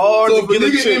 That's hard So to if a get a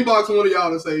nigga chick. inbox one of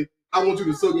y'all and say, I want you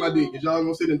to suck my dick, is y'all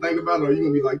gonna sit and think about it, or you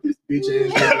gonna be like, this bitch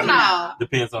ass nigga? No.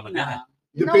 Depends on the guy.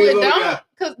 No, Depends it on the don't. guy.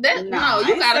 Cause that no,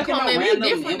 you gotta come at me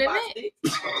different than that.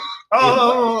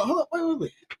 Oh, hold on,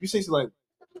 wait. You say she's like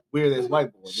weird ass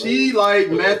white boy. Right? She like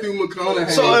Matthew McConaughey.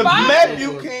 So if Fine.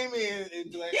 Matthew came in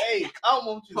and be like, hey, I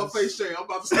want you her to face shake, I'm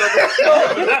about to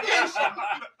stop.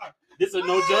 This is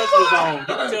no judgment zone. You can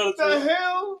tell the what the truth.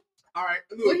 hell? All right,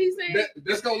 What look, he said?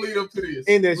 that's gonna lead up to this.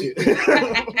 In that shit.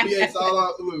 We asked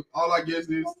all I guess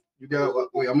is you got.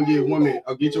 Wait, I'm gonna give 1 minute.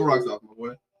 I'll get your rocks off, my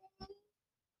boy.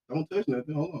 Don't touch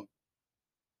nothing. Hold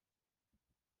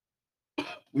on.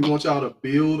 We want y'all to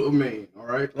build a man. All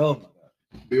right, Oh my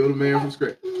god. build a man from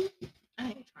scratch. I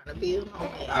ain't trying to build no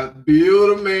man. I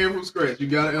build a man from scratch. You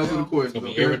gotta answer the It's question. gonna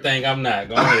be Okay? everything I'm not.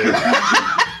 Go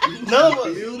ahead. None of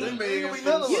us. Build a Ain't man gonna be from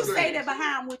none of You us. scratch. say that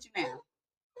behind what you now?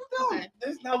 No,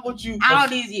 that's not what you. All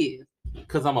these years.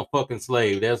 Because I'm a fucking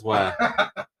slave. That's why.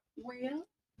 Well,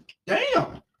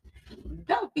 Damn.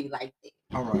 don't be like that.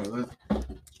 All right,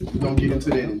 we're gonna get into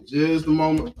that in just a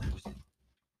moment.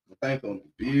 I think on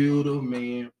the build a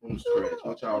man from scratch.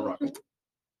 What y'all rocking?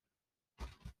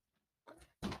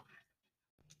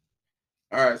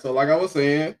 All right, so like I was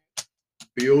saying,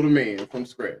 build a man from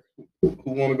scratch. Who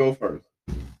want to go first?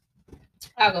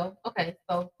 I'll go. Okay,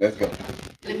 so Let's go.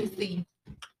 let me see.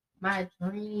 My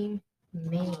dream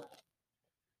man.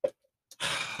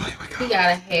 He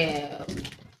gotta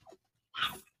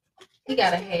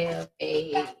have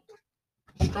a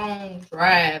strong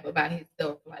drive about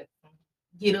himself, like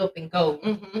get up and go.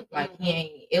 Like he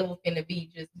ain't ever finna be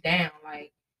just down.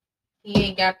 Like he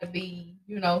ain't got to be,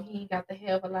 he ain't got to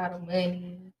have a lot of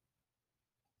money.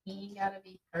 He ain't gotta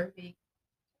be perfect.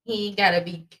 He ain't gotta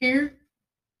be cute.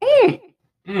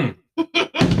 That's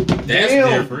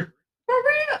Damn. different. For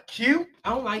real. Cute. I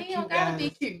don't like He you don't gotta be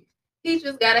guys. cute. He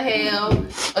just gotta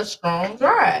have a strong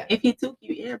drive. If he too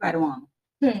cute, everybody want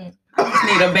Hmm. him. I just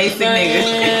need a basic nigga.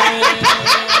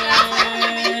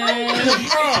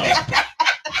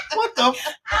 What the?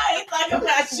 I ain't talking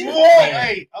about you.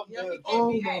 Hey, I'm Yeah, done. he Oh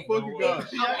can't be my hating. fucking god.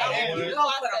 You go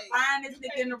for the finest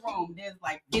nigga in the room. There's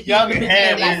like 50 Y'all can bitches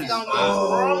have that That's want gonna be him.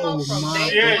 drama from my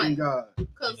day fucking one. god.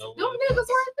 Cause You know them what? niggas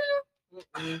right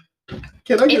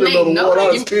Can I get And they another know water? that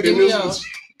I you spit in give me this a- one.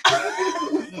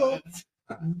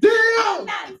 I'm Damn. not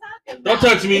talking about Don't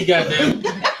touch me, goddamn.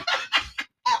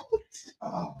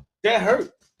 Oh, That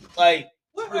hurt. Like,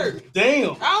 What hurt?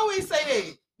 damn. I always say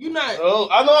that. You not. Oh,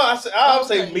 I know. I always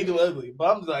say Okay. medium ugly, but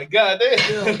I'm just like, God damn.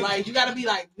 Yeah, like you gotta be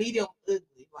like medium ugly.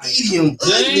 Like medium.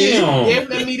 Damn.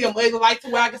 definitely medium ugly. Like to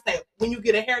where I can say when you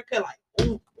get a haircut, like,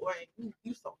 oh boy, you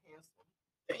so handsome.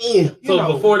 Damn. You So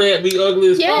know, before that, we ugly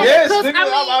as Yeah, fuck. Yes, because nigga, I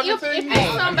I'm mean, just if saying. it's Hey,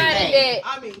 somebody hey.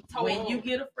 that I mean, when you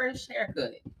get a fresh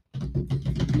haircut,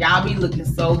 y'all be looking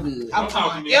so good. I'm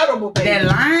talking about edible baby. That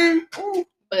line,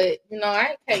 but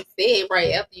I can't say it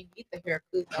right after you get the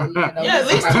haircut. Though, even though Yeah, at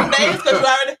least 2 days because you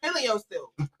already feeling yourself.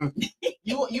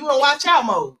 You in watch out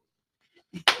mode.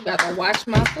 you gotta wash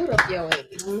my foot up your ass.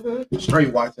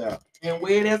 Straight watch out. And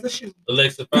wear it as a shoe.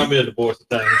 Alexa, find me a divorce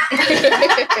thing.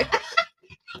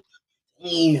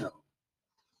 Damn.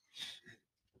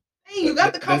 Hey, you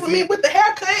got the That's compliment it. with the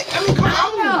haircut. I mean, come I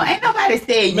don't know. on. Ain't nobody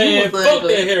said Man, you was fuck that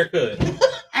ugly. haircut.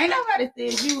 Ain't nobody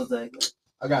said you was ugly.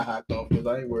 I got hot confidence.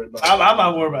 I ain't worried about I'm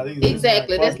not worried about it either.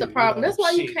 Exactly, Like, that's fuck the it, problem. That's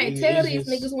why you shit, can't it- tell it's these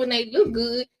just- niggas when they look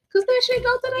good, cause that shit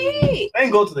go to their head. I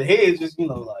ain't go to the head, it's just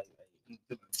like.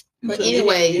 But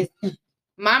anyway,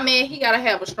 my man, he gotta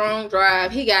have a strong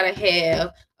drive. He gotta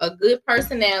have a good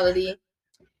personality.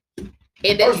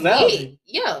 And that's it. Personality?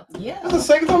 Yeah, Yeah. That's the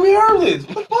second time we heard this.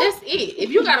 What the fuck? that's it. If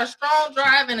you got a strong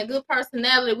drive and a good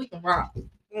personality, we can rock.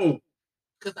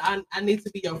 Because I need to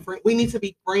be your friend. We need to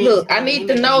be friends. Look, I need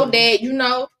to know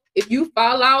that if you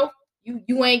fall off,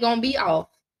 you ain't gonna be off.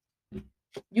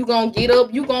 You gonna get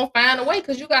up. You gonna find a way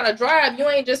because you gotta drive. You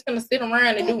ain't just gonna sit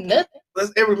around and do nothing.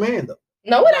 That's every man though.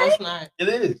 No, it No, ain't. it's not. It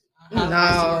is.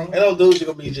 No. Ain't no dudes you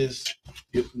gonna be just.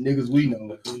 If niggas we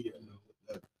know.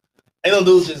 Ain't no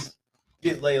dudes just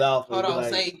get laid off. and Hold be on,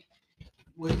 like, say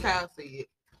what Kyle said.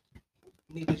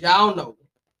 Niggas, y'all know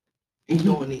he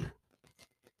doing it.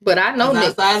 But I know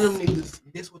 'Cause outside niggas. of them niggas,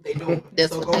 this what they doing.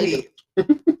 That's so what go they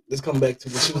ahead. Let's come back to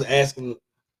what she was asking.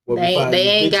 Where we They find these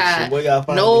ain't bitches. got So where y'all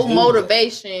find No these dudes at?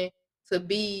 motivation to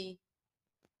be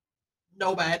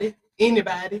Nobody,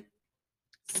 anybody,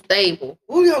 stable.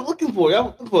 What are y'all looking for? Y'all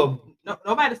looking for no,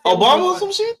 nobody. said Obama or we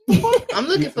some shit? I'm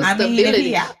looking for I mean, if stability.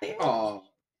 he out there. Oh,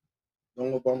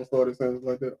 don't Obama started saying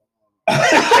like that.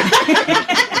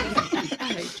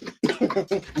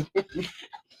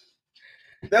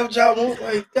 That's what y'all want?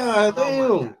 Like, God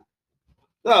damn.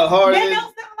 Not hard. That It is.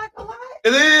 don't sound like a lot.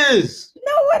 It is.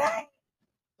 No, it ain't.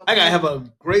 I gotta have a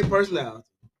great personality.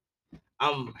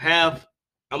 I'm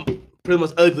pretty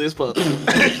much ugly as fuck.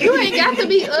 You ain't got to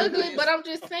be ugly, but I'm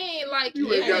just saying, like,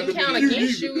 You it ain't got can to count be-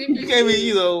 against you. If You can't be,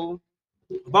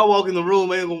 if I walk in the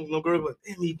room, ain't no girl be like,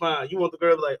 damn, he fine. You want the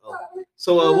girl to be like, oh.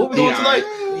 So what we doing tonight?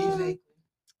 Exactly.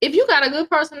 If you got a good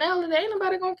personality, ain't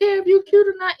nobody gonna care if you cute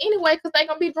or not anyway, because they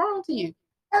gonna be drawn to you.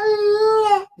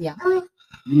 Yeah.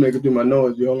 You make it do my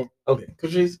nose, y'all. Okay,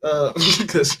 Catrice,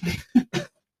 because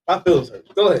my feelings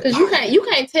hurt. Go ahead. Because you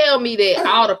can't tell me that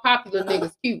all the popular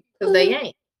niggas cute, because they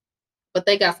ain't. But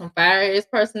they got some fire ass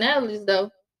personalities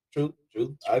though. True.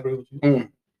 I agree with you.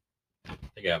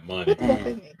 They got money.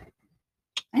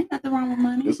 Ain't nothing wrong with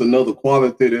money. It's another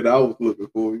quality that I was looking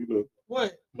for,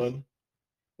 What? Money.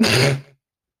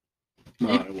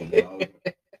 Nah, it wasn't that.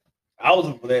 I was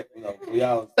looking for that, for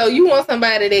y'all. So you want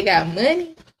somebody that got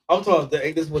money? I'm talking about,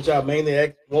 ain't this what y'all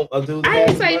mainly want a dude? I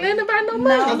ain't say nothing about no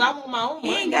money. Because I want my own He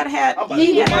money. ain't gotta have. I'm about He to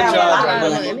ain't get gotta my have a job. lot I'm of about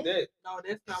to money. fuck that. No,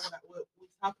 that's not what we're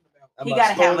talking about. I'm He about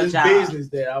gotta to have start a this job. business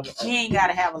that He ain't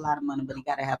gotta have a lot of money, but he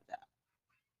gotta have a job.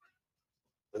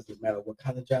 doesn't matter what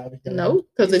kind of job he got. No,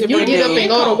 because if Is it you bringing get up and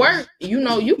go to income? work,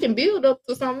 you can build up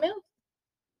to something else.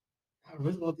 I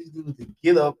really want these dudes to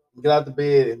get up, get out the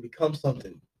bed, and become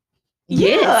something.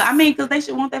 Yes. Yeah, I mean, because they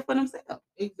should want that for themselves.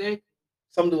 Exactly.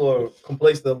 Some dudes are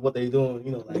complacent of what they're doing.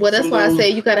 You know, like Well, that's some why I dudes- say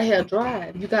you gotta have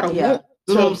drive. You gotta Yeah. want.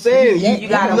 That's what I'm saying. You You're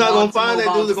gotta not gonna want to find move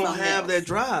that on dude to that's gonna something have that else.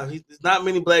 drive. There's not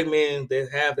many black men that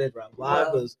have that drive. Why?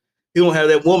 Well- Because he don't have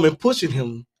that woman pushing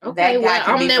him. Okay, That guy well,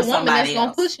 can I'm be that for woman that's somebody gonna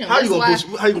else. push him. How you That's gonna why.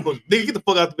 push? How you gonna push? Nigga, get the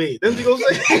fuck out the bed. That's what you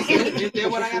gonna say. Is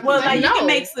that what I got Well, to say? like you No. can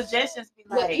make suggestions. Be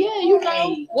Well, like, yeah, you know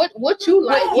hey, what you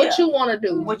like, Well, what yeah. you want to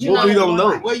do. What you What know, we don't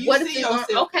know. Well, you what see if it's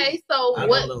yourself. okay? So I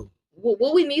what? don't know.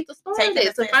 What we need to start Take at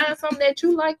it to to find something that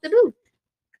you like to do.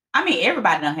 I mean,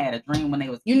 everybody done had a dream when they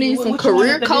was. You need What- some what you wanted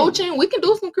career to do? coaching. We can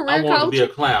do some I career want to be a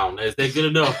coaching. clown. Is that good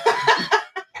enough?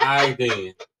 All right,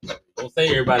 then. Don't say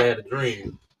everybody had a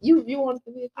dream. You want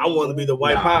to be? I want to be the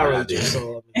white Nah, Power I Ranger. didn't.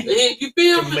 So I mean, Hey, you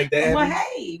feel can we me? make that Well, happen?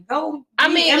 hey, go. I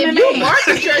be mean, if MMA. you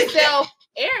market yourself,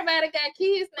 everybody got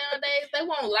kids nowadays. They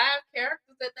want live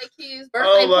characters at their kids' birthday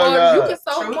Oh my parties. You God. can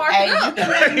so True. market Hey, up.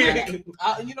 you can-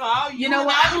 All You know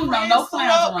what? I don't know no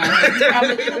clowns around here. You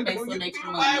probably could make some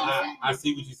extra money. I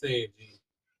see what you're saying,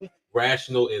 G.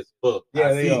 Rational as fuck. Yeah,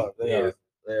 I they see. are. They Yes. are.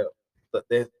 They are. But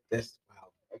that's wow.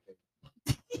 Okay.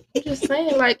 I'm just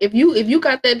saying, like, if you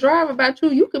got that drive about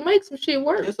you can make some shit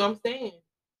work. That's what I'm saying.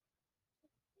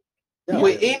 Yeah.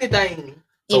 With anything.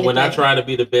 So when I Anything. try to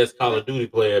be the best Call of Duty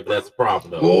player, that's a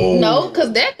problem though. No,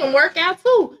 because that can work out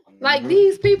too. Like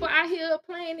these people out here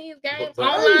playing these games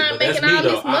online, but that's making me, all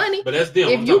though. this money. But that's them.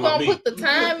 If I'm you talking about gonna me. put the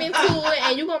time into it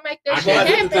and you gonna make that I shit can't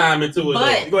put the happen, time into it. You But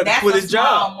gonna have to that's quit a his small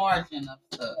job. margin of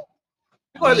stuff.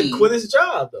 You got to quit his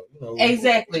job though. You know.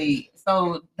 Exactly.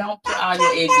 So don't put all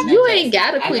your eggs in that you basket. ain't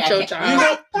gotta quit your You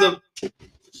job. know the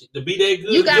to be that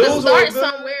good. You gotta Those start are good.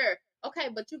 somewhere. Okay,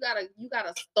 but you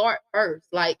gotta start first.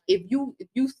 Like if you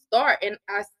start and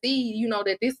I see,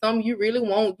 that this something you really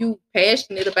want, you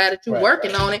passionate about it, you Right,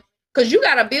 working right. on it. Cause you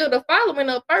gotta build a following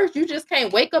up first. You just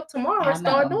can't wake up tomorrow and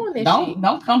start doing this shit.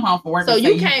 Don't come home from work. So and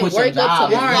you say can't quit your wake up job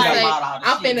tomorrow and lie say, about all the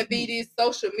I'm shit. finna be this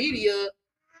social media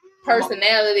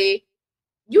personality.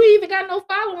 You ain't even got no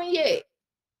following yet.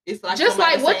 It's like Just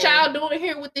like somebody what saying, y'all doing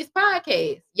here with this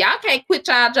podcast. Y'all can't quit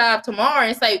y'all job tomorrow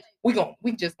and say we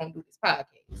just gonna do this podcast.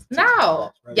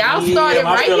 No, y'all started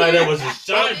I right feel like here. that was a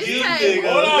shot. This You table.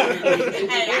 nigga. Hold on.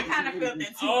 Hey, I kind of felt that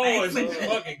too. Oh, actually. it's a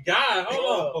fucking guy.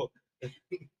 Hold on.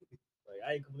 like,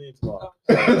 I ain't coming in tomorrow.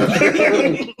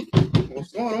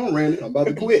 What's going on, Randy? I'm about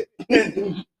to quit.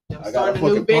 I'm I got a starting a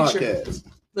new fucking venture. podcast.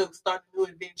 Look, start a new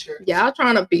adventure. Y'all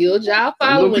trying to build y'all Some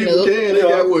following people up. can. They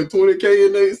got what, 20K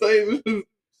in their savings?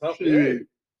 Something. Shit.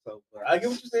 So I get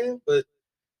what you're saying, but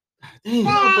damn,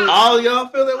 all y'all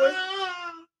feel that way.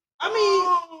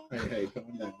 I Hey,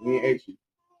 calm down. We ain't ask you.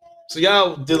 So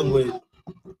y'all dealing with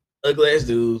ugly ass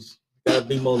dudes. Gotta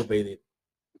be motivated.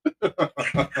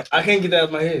 I can't get that out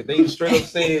of my head. They straight up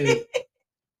saying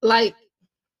Like,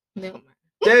 never mind.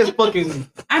 that's fucking.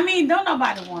 I mean, don't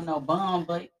nobody want no bum,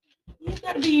 but you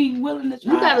gotta be willing to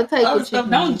try. You gotta take other what you stuff.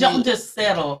 can Don't get. just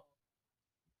settle.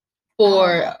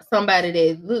 For somebody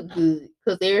that look good,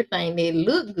 because everything that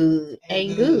look good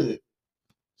ain't good.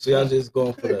 So y'all just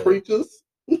going for Hey, the preachers.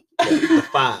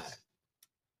 5.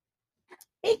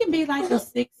 It can be like a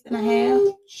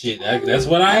 6.5. Shit, that's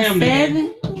what I am.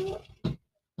 Man. 7. mean,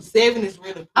 7 is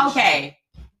really Okay.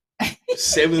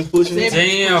 7 is pushing it.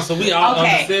 Damn, so we all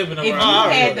Okay. under 7 If you around.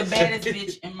 had the baddest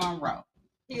bitch in Monroe,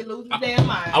 he lose his damn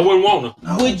mind. I wouldn't want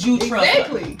her. would you trust her?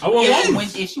 Exactly. I wouldn't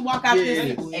want her. If she walk out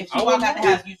Yes. if I she walk wouldn't out the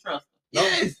want house, you trust her.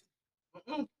 Yes.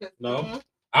 No.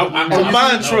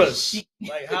 Combined trust. She-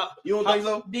 Like how You don't think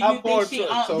so? Do How you far think she?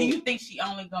 trust? So- Do you think she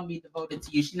only gonna be devoted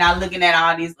to you? She not looking at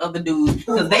all these other dudes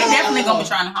because they definitely gonna be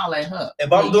trying to holler at her. if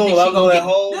But I'm you doing think what she I'm gonna doing at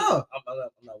get- home, Yeah.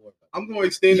 I'm not worried. I'm going to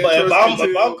extend that But if trust I'm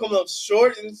until coming up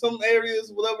short in some areas,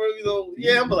 whatever,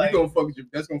 yeah, I'm like, you gonna fuck with you.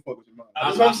 That's gonna fuck with your mind.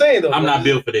 that's what I'm saying though. I'm not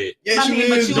built for that. Yes, I mean,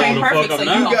 but you Don't ain't the fuck perfect, up so you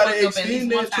now. You gonna gotta fuck up at least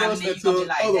extend one that time, trust and then you gonna until be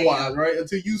like, otherwise, damn. right?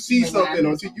 Until you see Maybe I something, do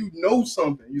or until you know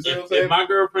something. You see what I'm If saying? my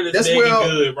girlfriend is That's begging where-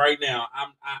 good right now,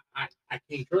 I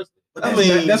can't trust it. But I that's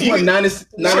mean, not- that's you what can- 90, You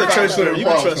can 95% trust her. of You the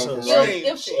can problems trust come her. from, If- right?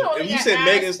 if she only If you got said eyes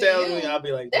Megan to Stallion, you, I'll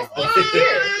be like, That's nah.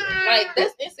 insecure. Like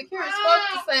that's insecure as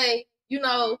fuck to say,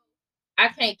 I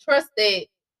can't trust that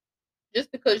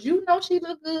just because you know she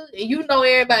look good and you know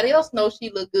everybody else knows she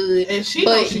look good, And she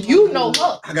but knows she you look know good.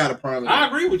 her. I got a problem. I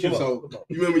agree with you. So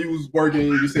you remember you was working,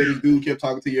 you said this dude kept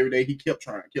talking to you every day. He kept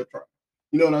trying. You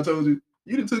know what I told you?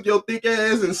 You done took your thick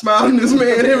ass and smiled in this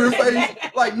man every face.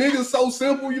 Like niggas so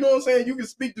simple, you know what I'm saying? You can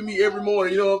speak to me every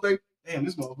morning, you know what I'm saying? Damn,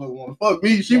 this motherfucker wanna fuck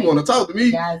me. She wanna talk to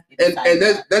me. Guys get And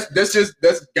excited.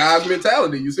 that's guy's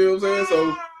mentality. You see what I'm saying?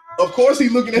 So of course he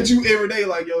looking at you every day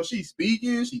like, yo, she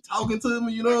speaking, she talking to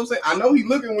me, you know what I'm saying? I know he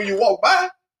looking when you walk by.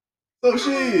 So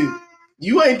shit,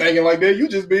 You ain't thinking like that. You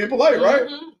just being polite, right?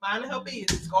 Minding her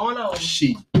business. Going on.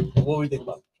 Shit. What we think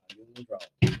about?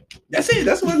 That's it.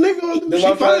 That's what a nigga gonna do. Then She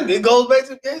my friend, fine. it goes back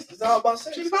to yes. It's all about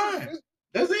sex. She fine.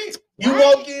 That's it. You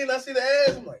walk in, I see the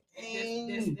ass. I'm like, That's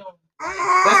dang. them.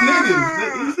 That's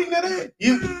niggas. You seen that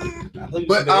ass?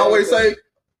 But I always say,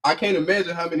 I can't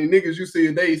imagine how many niggas you see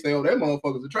a day say, "Oh, that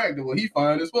motherfucker's attractive." Well, he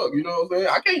fine as fuck. You know what I'm saying?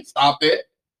 I can't stop that.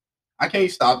 I can't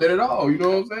stop that at all. You know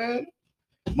what I'm saying?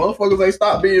 Motherfuckers ain't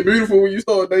stop being beautiful when you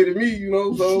start dating me. You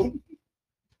know, so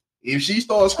if she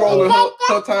starts scrolling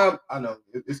her time, I know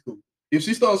it's cool. If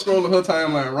she starts scrolling her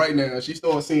timeline right now, she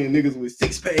starts seeing niggas with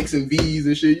 6-packs and V's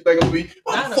and shit. You think I'm gonna be?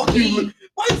 Why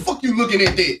the fuck you looking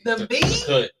at that? The B.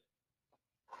 Cut.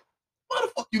 Why the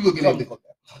fuck you looking at that?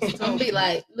 I'm gonna be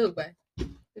like, look, babe.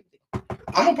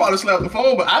 I'm gonna probably slap the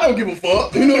phone, but I don't give a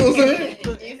fuck. You know what I'm saying?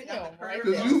 Look, It's him right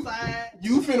Cause there.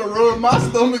 you finna rub my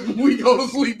stomach when we go to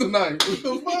sleep tonight. What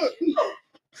the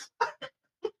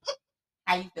fuck?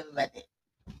 How you feel about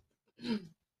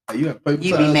that? You have paper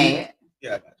You be towels? mad?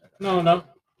 Yeah, I got you. No.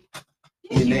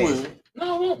 Yes, you nasty. would.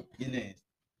 No, I won't. Get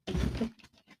nasty.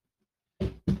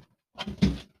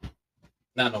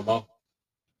 Not no more.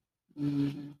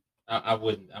 Mhm. I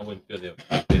wouldn't feel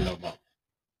that no more.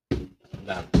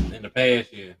 Not in the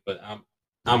past year, but I'm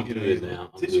good now.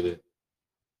 I'm good.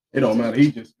 It don't matter.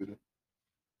 He just good.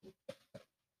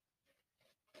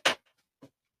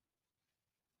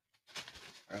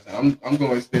 I'm going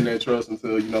to extend that trust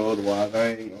until you know otherwise. I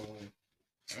ain't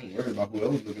worried about who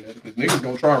else looking at it because niggas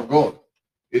gonna try regardless.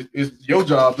 It's your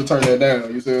job to turn that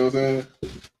down. You see what I'm saying?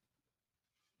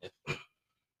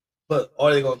 But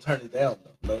are they gonna turn it down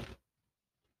though? No?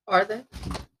 Are they?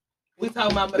 We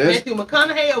talking about That's- Matthew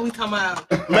McConaughey or we talking about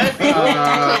Because, baby,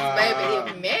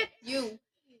 if Matthew,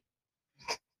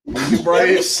 He can bring Have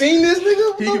you his, seen this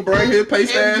nigga? he can bring his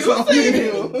paste Have ass you on seen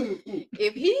him.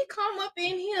 if he come up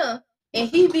in here and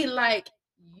he be like,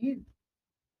 you,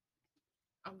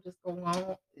 I'm just going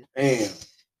on. Damn.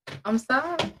 I'm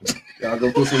sorry. Y'all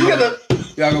gonna put some money.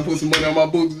 Y'all gonna put some money on my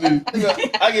books. G.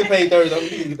 I get paid Thursday. I'm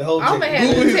gonna get the whole I'm gonna check.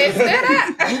 have Google to his, test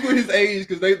that out. Google his age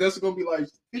because that's gonna be like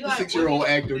You like 56-year-old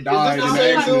actor Is died this in the an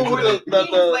same dude accident. with today.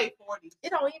 the late 40s. It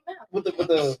don't even matter. with the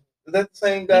is that the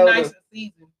same He guy? nice With and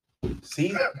seasoned. the, see?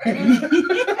 Yep.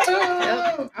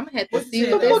 I'm gonna have to What see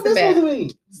you what said? What that's this supposed to about.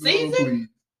 mean? Seasoned?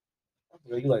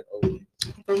 You like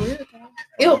For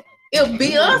real. If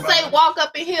Beyonce walk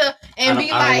up in here and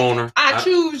be I like, don't want her. I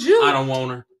choose you, I don't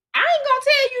want her. I ain't gonna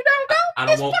tell you don't go. I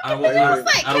don't want. I don't want.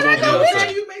 Beyonce. I don't Can I want go with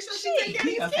Beyonce. You make sure she take care of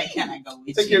He his gonna say, kids. "Can I go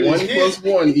with Take you?" care of 1 plus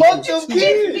 1 Fuck equals your 2.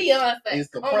 kid. It's Beyonce. It's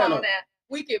Hold Soprano. on now.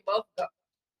 We can both go.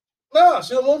 Nah,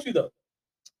 she don't want you though.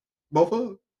 Both of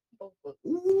them. Both of us.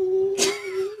 Ooh,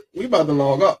 we about to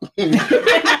log up. I'm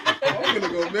gonna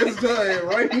go message her ass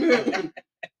right now.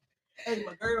 Hey,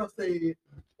 my girl said.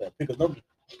 Pick a number.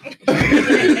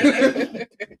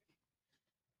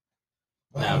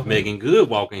 Now, if Megan Good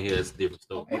walking here, it's a different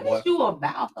story. Hey, What boy. is you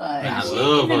about her? I She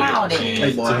love her. even all that. Man.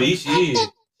 Hey, boy. To me, she is.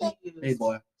 Hey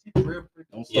boy, She's real pretty.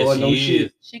 don't Yes, start no she shit.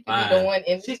 is. She can be the one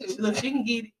in She, the two. look, she can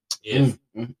get it. Yes.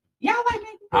 Y'all like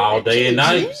Megan? All day and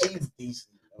night. She's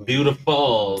decent.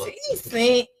 Beautiful.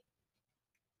 Decent.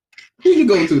 Who you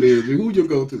go to there? G? Who you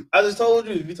go to? I just told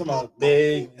you if you talking about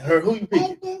Meg, her, who you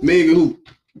picking? Megan who?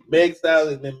 Meg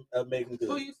Stallion and then Megan Who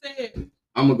Good. you said?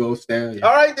 I'm gonna go Stallion.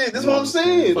 All right, then. This is what I'm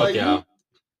saying. Fuck Like, y'all.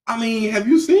 I mean, have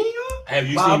you seen her? Have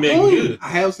you My seen Megan point. Good? I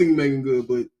have seen Megan Good,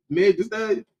 but Meg Thee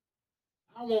Stallion.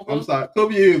 I don't want I'm her. sorry,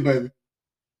 couple years, baby.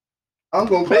 I'm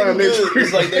gonna cry Megan next Good week.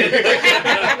 is like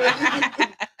that.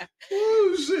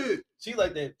 Oh shit! She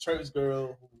like that church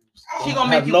girl. Who's She gonna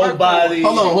have make you work nobody. for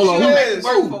it. Hold on, hold on. She gonna make Yes.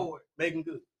 you work for it. Megan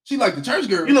Good. She like the church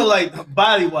girl. You know, like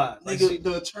body wise. Like nigga,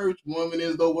 the church woman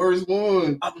is the worst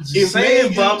one. I'm just If saying,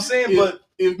 Megan- but I'm saying, but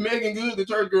If Megan Good the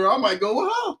church girl, I might go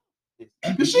with her.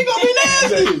 Cause she gonna be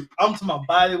nasty. I'm to my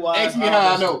body wise. Ask me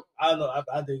how I know. I know.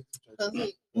 I think. Cause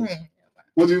he,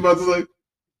 What you about to say?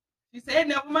 She said,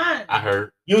 never mind. I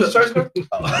heard. You was a church girl.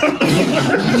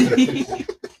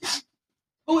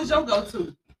 Who is your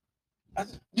go-to?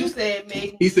 You said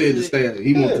Megan. He said the Good. Stallion.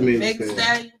 He wants the Megan Megan Stallion.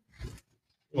 Stallion.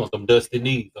 You want some dusty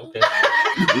knees? Okay.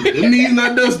 Them knees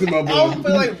not dusty, my I boy. don't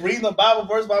feel like reading a Bible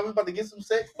verse while we about to get some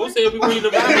sex. Who said we reading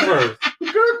the Bible verse?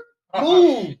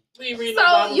 Move. We ain't reading the so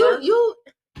Bible verse. you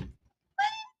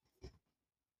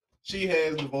She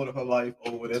has devoted her life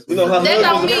over. That's You know, her that don't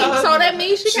husband- mean so that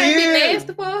means she can't be Shit.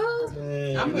 nasty for her husband.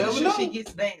 Man. I'm You pretty never sure know. she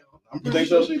gets down. I'm You pretty think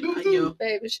sure so? she do Yeah. too.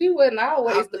 Baby, she wasn't I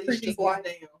always the believe she preacher's gets wife.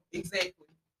 down. Exactly.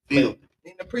 Feel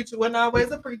And the preacher wasn't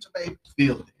always a preacher, baby.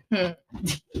 feel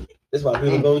That's why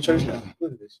people go to church now.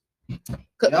 Look at this.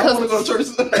 Y'all wanna go to church?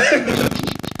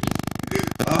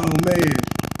 Oh man.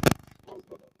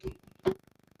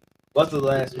 What's the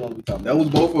last one we talked That about? was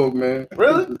both of them, man.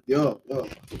 Really? Yeah. All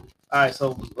right,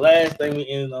 so last thing we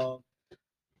ended on.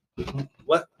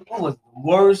 What was the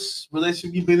worst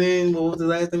relationship you've been in? What was the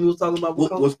last thing we was talking about?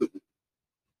 What's the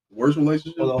worst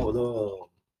relationship?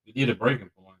 You did a breaking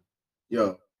point.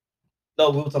 Yeah. No,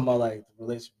 we were talking about like the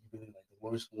relationship you've been in, like the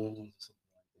worst ones or something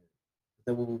like that.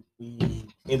 That what we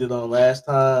ended on last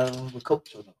time with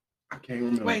Coach. Or no? I can't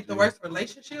remember. Wait, the worst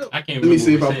relationship? I can't. Let me remember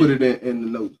see if what I we put said. it in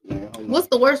the notes, man. Hold on. What's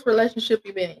the worst relationship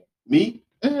you've been Me?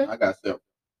 in? I got several.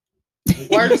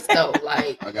 Worst though,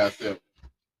 like I got several.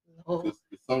 oh,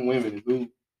 It's some women is who.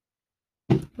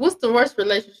 what's the worst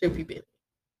relationship you've been in?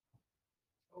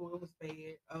 Oh, it was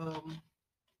bad.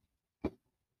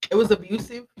 It was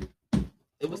abusive.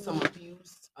 It was some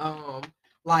abuse.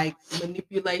 Like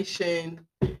manipulation.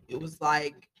 It was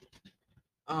like,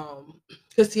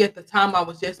 because see, at the time I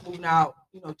was just moving out,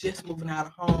 just moving out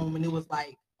of home, and it was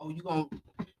like, oh, you gonna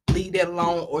leave that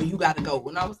alone, or you gotta go.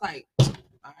 And I was like, all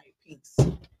right, peace.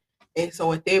 And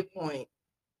so at that point,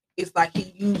 it's like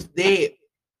he used that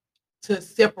to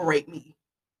separate me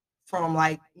from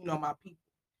like, my people.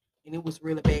 And it was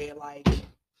really bad. Like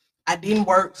I didn't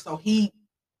work, so he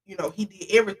did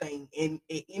everything. And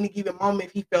at any given moment,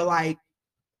 if he felt like,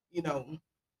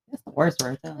 That's the worst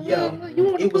right there. Yeah, You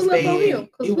want to it was pull up on bad. him?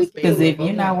 It was Because bad. if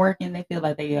you're not working, they feel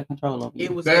like they got control over you.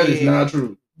 It was That bad. is not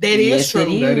true. That is Yes, true. it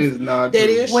is. That is not That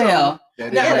true. is Well, That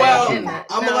is Now, not well, true.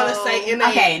 I'm gonna say in a,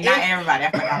 okay, not in- everybody.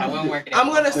 I forgot I wasn't working. I'm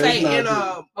gonna That's say not in true.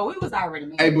 a. But we was already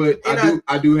married. Hey, but And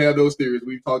I do have those theories.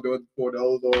 We've talked about it before.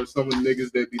 Those are some of the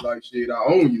niggas that be like, shit, I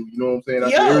own you. You know what I'm saying? I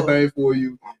do Yo. everything for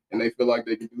you, and they feel like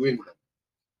they can do anything.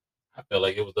 I felt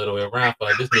like it was the other way around.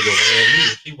 But this nigga ran me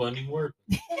and she wasn't even working.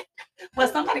 Well,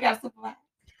 somebody got to supervise.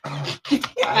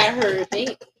 I heard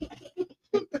that.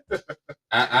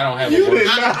 I don't have You a work. did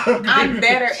not. I'm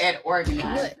better at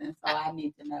organizing, so I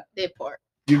need to know. That part.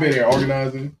 You been there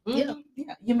organizing? Yeah.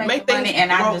 Yeah, you make, Make the money, things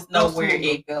and I grow- just know go where smoother.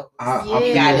 it goes. I Yeah.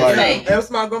 feel Gotta like say. That's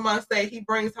my grandma say. He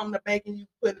brings home the bacon, you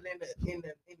put it in the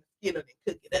skillet and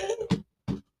cook it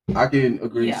up. I can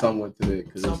agree Yeah. somewhat to that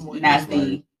because Somewhat. Now,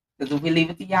 see, because if we leave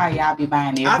it to y'all, y'all be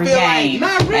buying I every feel game like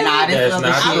not really. and all this That's other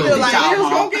not shit. I true. feel like that he y'all was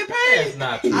gonna want. get paid. That's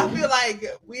not true. I feel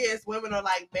like we as women are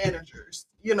like managers,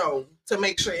 to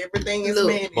make sure everything is Look,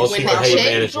 managed. Most When people the hate check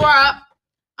management. drop,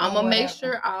 I'm gonna Whatever. make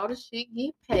sure all the shit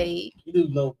get paid, You do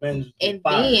know managers get And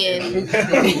fired. then-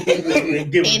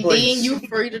 And give them and breaks. then you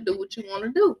free to do what you want to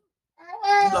do.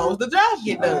 As long as the job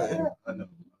get done. I know.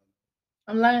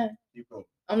 I'm lying. Keep going.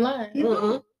 I'm lying.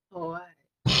 Mm-mm. Oh, all right.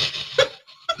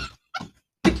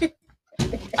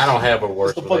 I don't have a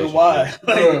worse What's the fucking relationship.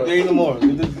 why? Like, there ain't no more.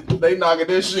 They knocking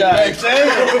this shit God back.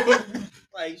 damn.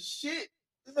 Like shit.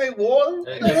 This ain't water.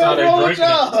 That's Like, how what's they wrong with drinking it.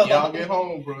 y'all? Y'all get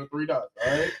home, bro. $3, all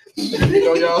right? You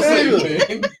know y'all safe,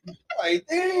 man. Like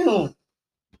damn.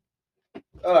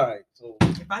 All right. So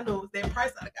If I knew it was that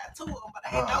price, I'd have got two of them, but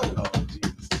I ain't know. Oh,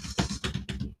 Jesus.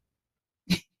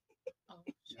 Oh,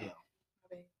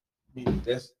 shit.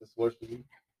 that's worse for you.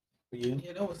 For you.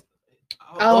 Yeah, that was.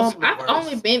 those were I've worse.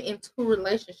 only been in 2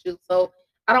 relationships, so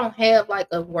I don't have like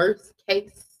a worst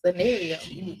case scenario.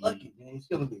 You lucky, man. You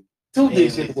shouldn't be. 2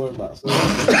 dicks shit to worry about. So.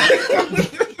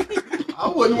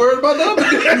 I wasn't worried about the other.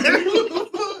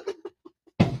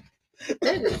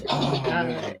 That is, Oh,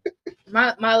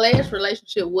 man. my last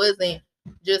relationship wasn't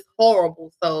just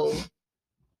horrible, so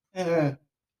Yeah.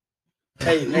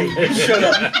 Hey, you shut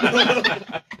up.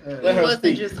 Let it her wasn't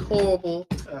speak. just horrible,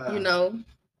 you know.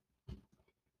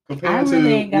 Compared I really to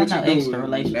ain't got what no you doing extra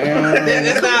relationship. now,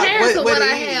 That's not Compared to what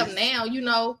I it have is. now, you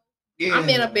know, yeah. I'm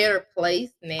in a better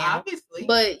place now. Obviously.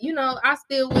 But you know, I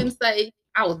still wouldn't say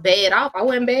I was bad off. I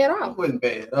wasn't bad I off. wasn't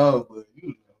bad at all, but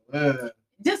you know,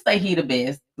 Just say he the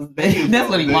best. That's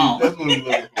what he wants. That's what he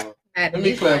looking for. Not Let me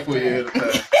this clap for one you time. ahead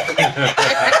of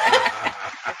time.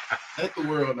 Let the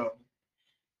world know.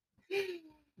 It's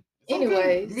okay.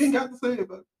 Anyways. You ain't got to say it,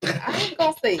 but I ain't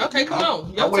gonna say it. Okay, come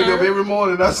on. I Your wake up turn. every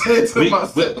morning and I say it to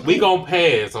myself. we gonna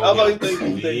pass How on about him. you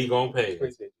think? We gonna pass.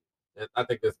 Appreciate I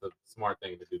think that's the smart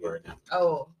thing to do right now.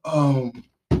 Oh,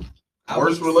 I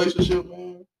Worst was- relationship,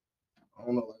 man. I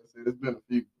don't know. Like I said, it's been a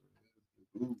few.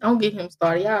 Ooh. Don't get him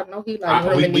started. Y'all know he like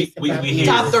We reminiscing about hear me.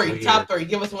 Top it. three. We Top hear three.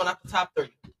 Give us one off the top three.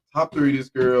 Top 3, this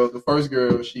girl, the first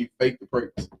girl, she faked the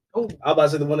pregnancy. Oh, I was about to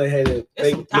say the one that had a That's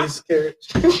some fake top- miscarriage.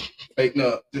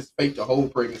 Just faked the whole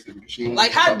pregnancy because she.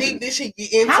 like how deep did she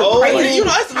get into? How it? crazy- You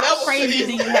know, it's How levels to crazy this.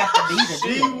 do you have to be to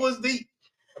do She that? was deep.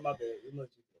 My bad. It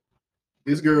must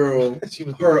This girl, be- She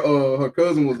was her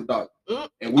cousin was a doctor, Mm.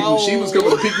 and she was coming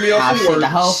to pick me up Oh, from shit, work. the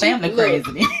whole family Look.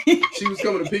 crazy. She was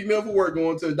coming to pick me up from work,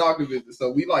 going to the doctor visit.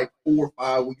 So we like 4 or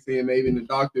 5 weeks in, maybe. And the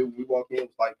doctor, when we walk in, was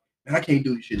like, "Man, I can't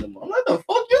do this shit no more." I'm like, "The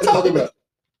fuck you talking about?"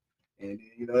 And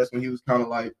then, that's when he was kind of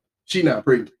like, she not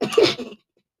pregnant.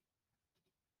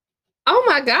 Oh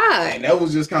my God. And that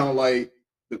was just kind of like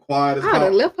the quietest I would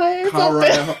have left her ass car up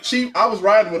ride. there. I was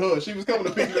riding with her. She was coming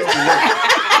to pick me up from work.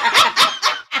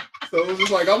 So it was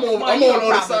just like, I'm on the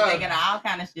other side. Thinking all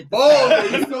kind of shit. Oh, As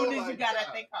you soon know, as you like, got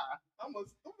out that car. I'm gonna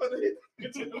hit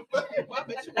you in the face. I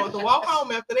bet you want to walk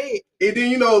home after that. And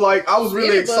then, like, I was really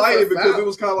Yeah, but excited for because South. it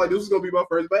was kind of like, this was going to be my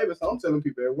first baby. So I'm telling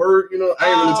people at work, I ain't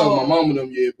really told my mom and them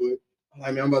yet, but I'm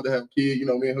like, man, I'm about to have a kid. Me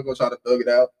and her going to try to thug it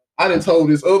out. I done told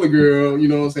this other girl, what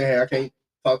I'm saying, hey, I can't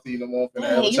talk to you no more. I'm finna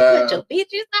have a You child. cut your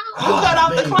bitches out. You cut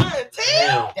off the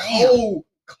clientele. Damn.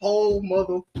 Cold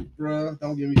mother, bruh.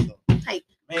 Don't give me stuff. Hey,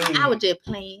 Man. I was just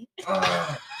playing.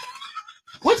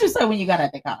 What you say when you got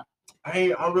out that car?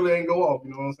 I really ain't go off, you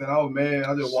know what I'm saying? I was mad.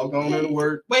 I just walked on into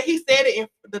work. But he said it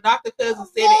the doctor cousin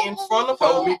said it in front of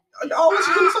Told her. me, oh,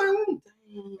 she's in the same room.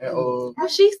 And, What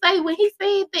she say when he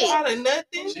said that? Out of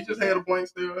nothing. she just had a blank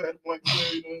stare, you know what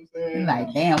I'm saying?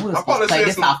 Like, damn, we I was probably supposed to play said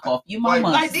this some- off for a few more like-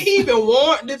 months. Like, did he even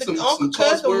warn? Did the Some uncle cuss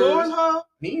cousin words. warn her?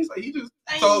 He just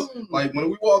Dang. told, like, when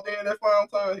we walked in that final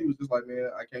time, he was just like, man,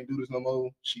 I can't do this no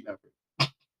more. She not pregnant.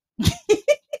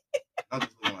 I'm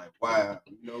just like, wow.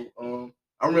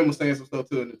 I remember saying some stuff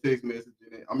to her in the text message.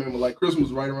 And I remember, like, Christmas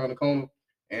was right around the corner.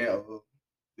 And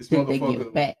this Did they give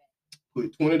motherfucker back?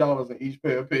 put $20 in each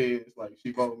pair of pants. Like,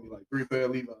 she bought me, like, 3 pair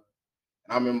of Levi's. And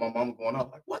I remember my mama going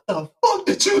out, like, what the fuck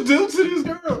did you do to this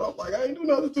girl? I'm like, I ain't do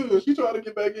nothing to her. She tried to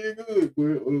get back in good.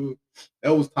 But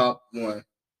that was top one.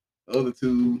 The other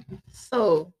two.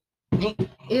 So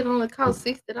it only cost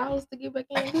 $60 to get back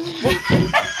in.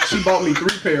 She bought me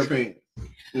 3 pair of pants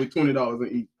with $20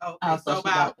 in each. Okay, Oh, so she about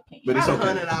bought the pants. But it's About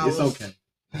okay. $100. It's okay.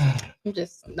 I'm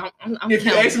just, I'm If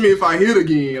you counting. ask me if I hit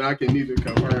again, I can neither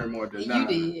confirm or deny.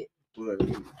 You did. But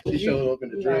she showed up in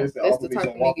the You know, dress and that's offered the me type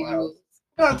some of Waffle nigga House. you was.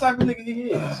 What kind of type of nigga he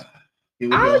is? Here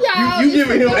we Oh, go. y'all, You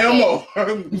giving him you ammo.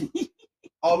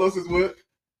 All us is what?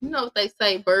 You know what they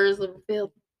say, birds of a feather.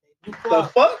 The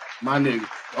fuck? My nigga.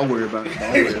 Don't worry about it.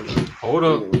 Don't worry about it. Hold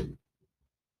up.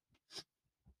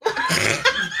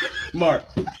 Mark.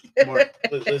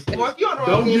 Listen. Mark, you on the Don't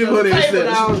wrong give end her of the that table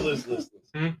now. Listen.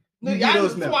 You Look, get y'all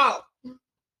us just now. swap.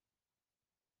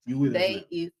 You with us They now.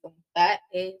 is some fat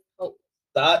ass hoes.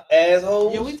 Thought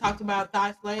assholes. Yeah, we talked about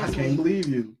thoughts I last can't week. believe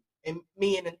you. And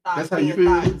men and thoughts. That's how you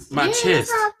men feel? thoughts. My Yeah, chest.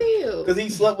 That's how I feel. Because he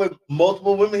slept with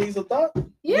multiple women, he's a thought?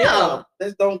 Yeah.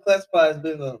 That don't classify as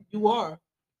being a. You are.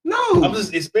 No. I'm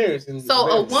just experiencing. So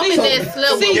a woman So- that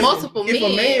slept See, with if- multiple If a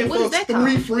man men, what is fucks that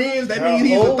 3 called? friends, that They're means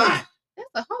he's a hoes. thought. That's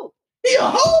a hoe. He a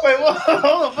hoe. Wait, what?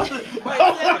 Hold on.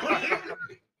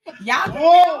 Y'all can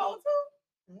Whoa. be too.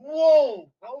 Whoa.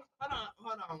 Hold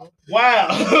on. Wow.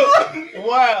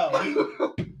 Wow.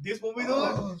 This what we doing?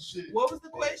 Oh, shit. What was the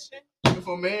question? If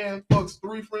a man fucks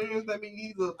 3 friends, that means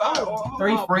he's a thought. Oh,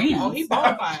 3 friends. Oh, he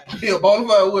bonafide. He a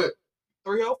bonafide what?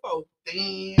 304.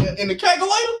 Damn. In the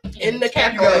calculator? In the You gotta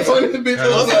calculator. turn this bitch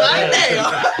Yeah. upside.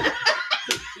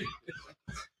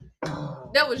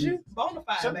 That was you?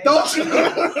 Bonafide, baby. Don't you?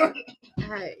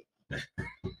 Hey. I'm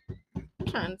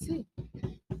trying to see.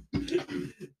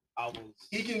 I was.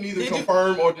 He can neither Did you-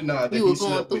 confirm or deny that You he were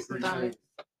going slept through with 3 some friends.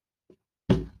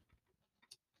 things.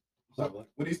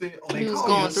 What he said? Oh, He they was call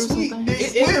going you through some sweet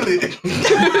things. Dick Willie.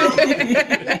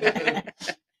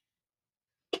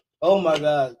 Oh my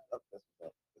God. That's cool.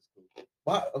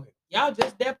 Wow. Okay. Y'all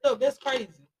just stepped up. That's crazy.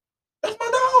 That's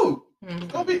my dog.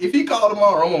 Mhm. Don't be- If he called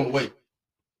tomorrow, I'm on the way.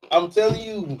 I'm telling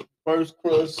you, first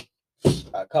crush,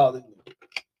 I called it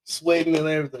sweating and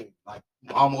everything. Like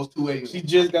almost 2 a.m. She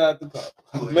just got out the car.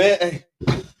 Man, hey,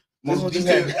 Most what just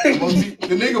detailed-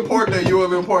 the nigga parked at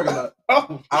UFM parking lot.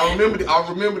 oh, I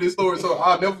remember this story, so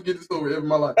I'll never forget this story ever in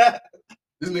my life.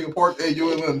 This nigga parked at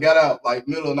ULM, got out like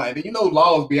middle of the night. And you know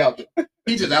laws be out there.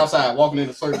 He just outside walking in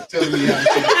the circle telling me how to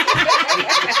shit.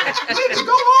 Nigga,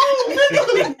 go home,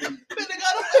 nigga. Finna go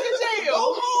to fucking jail. Go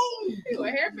home. You a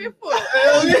hairpin foot.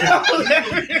 hell yeah.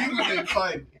 He was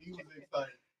excited.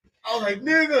 I was like,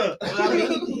 nigga. Well, I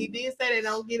mean, he did say they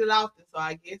don't get it often, so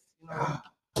I guess, you know,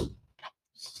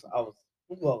 I was,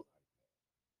 who was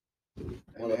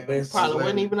one of the best. probably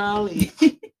wasn't even all it.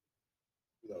 You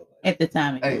know, At the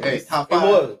time. it Hey, was. hey, top it 5.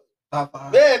 was. Top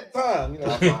 5. Yeah, at the time, you know.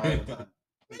 Top 5 at the time.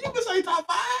 Man, you can say top 5.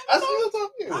 I see what I'm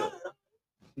talking about.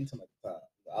 He talking about the time.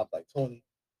 I was like 20.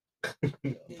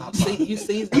 You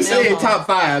see, He said top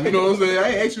 5. You know what I'm saying? I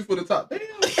ain't asked you for the top. Damn.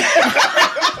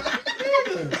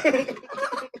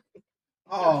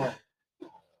 Oh.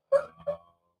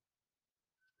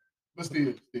 But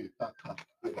still, top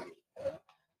 5.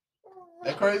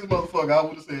 That crazy motherfucker, I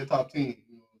would have said top 10. You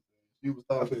know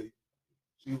what I'm saying?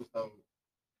 She was tough.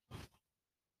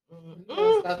 She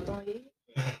was tough.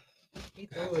 He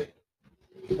threw it.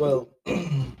 Well,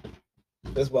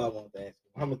 that's why I wanted to ask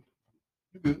you. How much?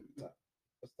 You good?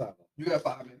 What's the time? You got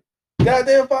 5 minutes.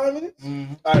 Goddamn 5 minutes.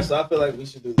 Mm-hmm. All right, so I feel like we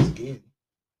should do this again.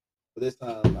 But this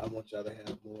time, I want y'all to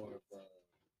have more of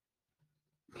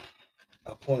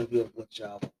a point of view of what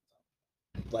y'all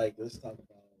want. Like, let's talk about.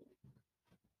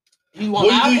 You want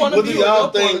What our do point what of do view or y'all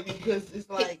your point of think? view? Because it's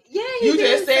like Yeah, you just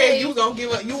did said say- you was gonna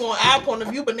give us. You want our point of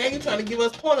view, but now you're trying to give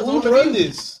us pointers Who on the run view.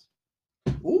 this?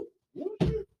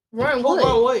 Run Who what?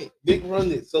 run what? Dick run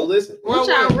this. So listen, What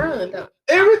y'all run though?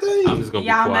 everything. I'm just gonna be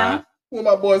Y'all quiet. know? When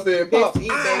my boy said, "Pop, That's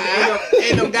it, baby.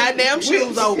 Ain't no goddamn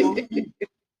shoes over.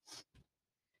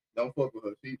 don't fuck with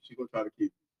her. She gonna try to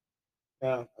keep."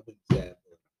 Nah, I've been sad.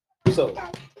 So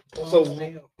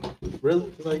really,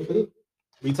 that's how you feel?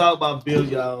 We talk about build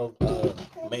y'all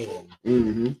man,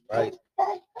 Mm-hmm. right?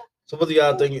 So what do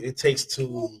y'all think it takes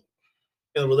to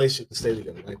in a relationship to stay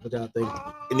together? Like, what y'all think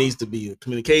it needs to be?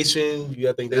 Communication? You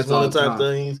gotta think that's That's one all of the the type time.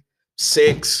 things.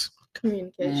 Sex,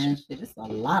 Communication. Man, shit, it's a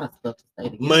lot of stuff to say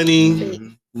together. money,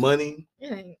 Mhm. money.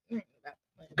 It ain't about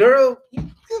money. Girl,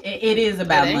 It is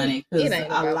about It ain't- money it because ain't a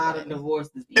about lot of money.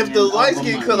 divorces. if end the lights over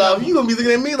get money. cut off, you gonna be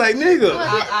looking at me like, Well, nigga.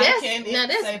 I can't now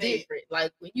that's say that. different.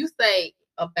 Like when you say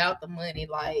about the money,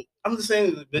 like I'm just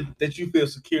saying that you feel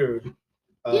secure.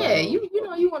 yeah, you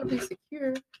know you want to be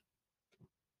secure,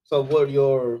 So what are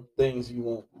your things you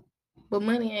want? but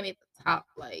money ain't at the top.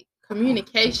 Like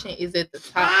communication is at the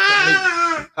top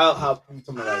for How you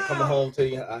talking about, like coming home tell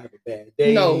you I have a bad me.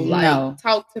 day? No, like No.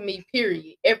 talk to me.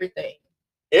 Period. Everything.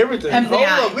 everything. And Hold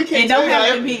up, we it can't don't tell have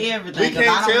y'all to be everything. everything. We 'Cause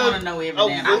can't I don't tell- want to know everything. Oh, I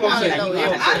that's what I'm want to saying. know You you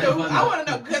wanna gotta I say- tell do. me. I want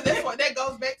to know because that's what that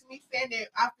goes back to me saying that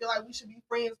I feel like we should be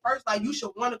friends first. Like you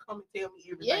should want to come and tell me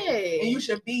everything, Yeah. and you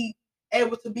should be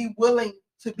able to be willing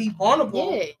to be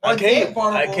vulnerable. Yeah. Or I can't. get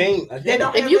vulnerable. I can't. They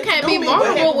don't If have you nothing can't to be do with what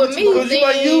vulnerable happened with me, you. Because you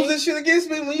might then- use this shit against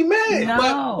me when you mad.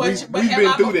 No. But We've have been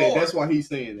I through that. before? That's why he's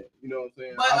saying that. You know what I'm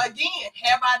saying? But again,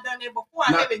 have I done it before?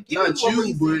 I Not- haven't given not you a you,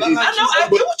 reason. but I know. it's- I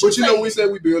get what But you're you know, saying. we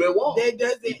said we build that wall. That We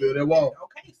doesn't. build that wall.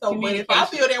 Okay, so but if I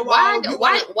build that wall,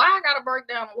 Why I gotta break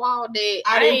down the wall that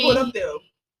I didn't put ain't- up there.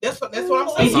 That's what I'm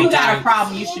saying. If you got a Sometimes-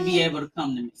 problem, you should be able to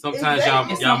come to me. Sometimes If y'all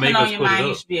something make on us your put mind, it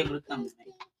you up. should be able to come to me.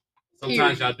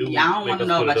 Sometimes y'all do. Yeah, I don't make want to us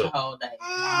know put it about your up. whole day.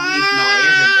 I don't need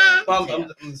to know Well,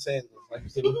 everything. I'm just saying, like you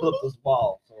said, we put up this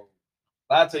wall. So if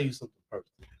I tell you something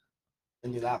personal,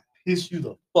 and then I piss you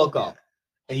the fuck off,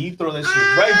 and you throw that shit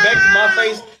right back to my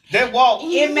face, that wall.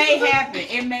 It may happen.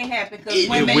 It may happen because It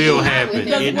women will do- happen.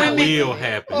 because It women- will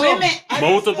happen. Women,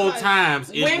 Multiple times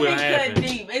it will women cut happen.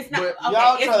 deep. It's not But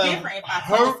y'all okay. try It's to different if I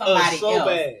told hurt somebody us so else.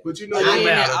 bad. But you know, It don't Again,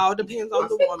 matter. it all depends on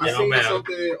the It woman. I don't seen matter.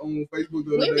 something on Facebook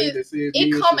the other day Women, that said it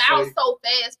men come should out say- so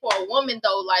fast for a woman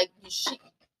though. Like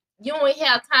you don't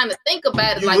have time to think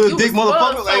about it. You like little you dick respond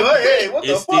motherfucker. so Like, quick. hey, what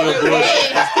the It's fuck? still bullshit.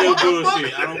 Yeah. It's still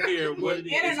bullshit. I don't care what it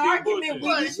is. In It's an still argument,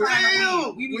 bullshit. we be trying to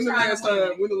win. We be When the trying last to win.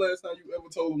 time? When the last time you ever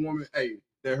told a woman, "Hey,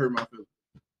 that hurt my feelings"?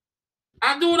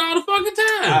 I do it all the fucking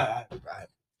time.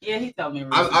 Yeah, he told me.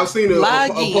 I've seen a Lie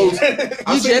post. again.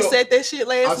 I You seen just a- said that shit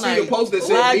I last seen night. a post that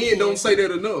said Lie men again. don't say that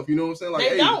enough. You know what I'm saying? Like, They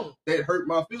hey, don't. that hurt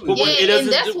my feelings. But what- Yeah, it doesn't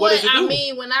and that's do- what what does it I do?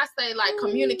 mean when I say like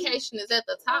communication is at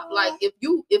the top. Like if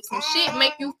some shit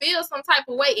make you feel some type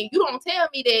of way and you don't tell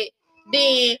me that,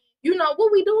 then you know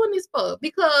what we doing this for?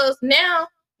 Because now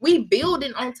we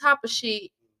building on top of shit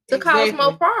to cause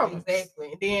more problems.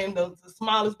 Exactly. And then the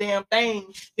smallest damn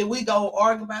thing that we go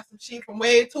argue about some shit from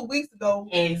way 2 weeks ago.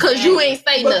 Cause you ain't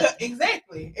say Because- nothing.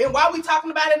 exactly. And why we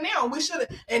talking about it now? We should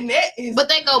have. And that is. But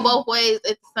they go both ways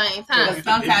at the same time. But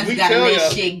sometimes we you gotta tell let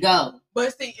y'all- shit go.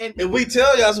 But see, and If we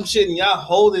tell y'all some shit and y'all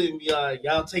hold it and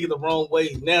y'all take it the wrong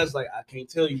way, now it's like I can't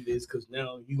tell you this because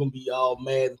now you're gonna be all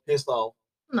mad and pissed off.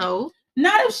 No.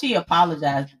 Not if she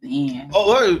apologized at the end.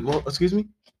 Oh, wait, well, excuse me.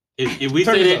 If we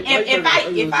Turn say this that,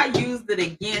 up. If I used it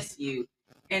against you,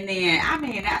 and then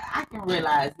I can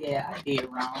realize, yeah, I did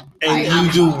wrong. And Like, you I'm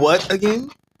do sorry. what again?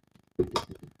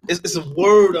 It's a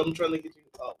word I'm trying to get you.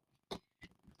 Oh.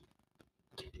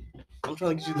 I'm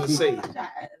trying to get you to say.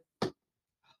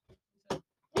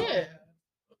 Yeah.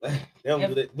 They don't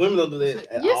do that. Women don't do that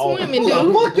at Yes, all. women What do.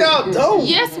 the fuck y'all don't?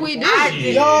 Yes, we do. I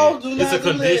yeah, Y'all do it's not a do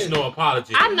that. conditional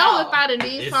apology. I know if I done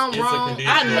did It's- something it's a wrong, I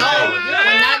conditional know apology.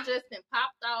 when I just been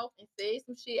popped off and said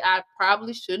some shit I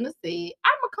probably shouldn't have said.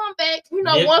 I'ma come back,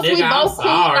 once we Nigga, I'm both cooled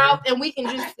sorry. off and we can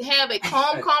just have a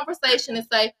calm conversation and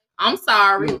say, I'm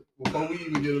sorry. Look, before we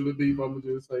even get a little deep, I'm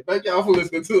gonna just say thank y'all for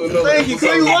listening to another. Thank you. episode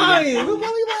Cause of you lying. Miss- Nobody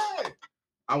lying.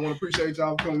 I want to appreciate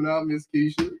y'all for coming out, Miss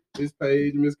Keisha, Miss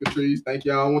Paige, Miss Catrice. Thank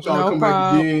y'all. I want y'all No to come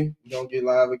problem. back again. We're gonna get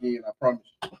live again. I promise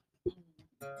you.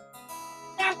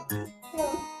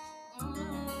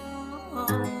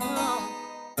 Oh,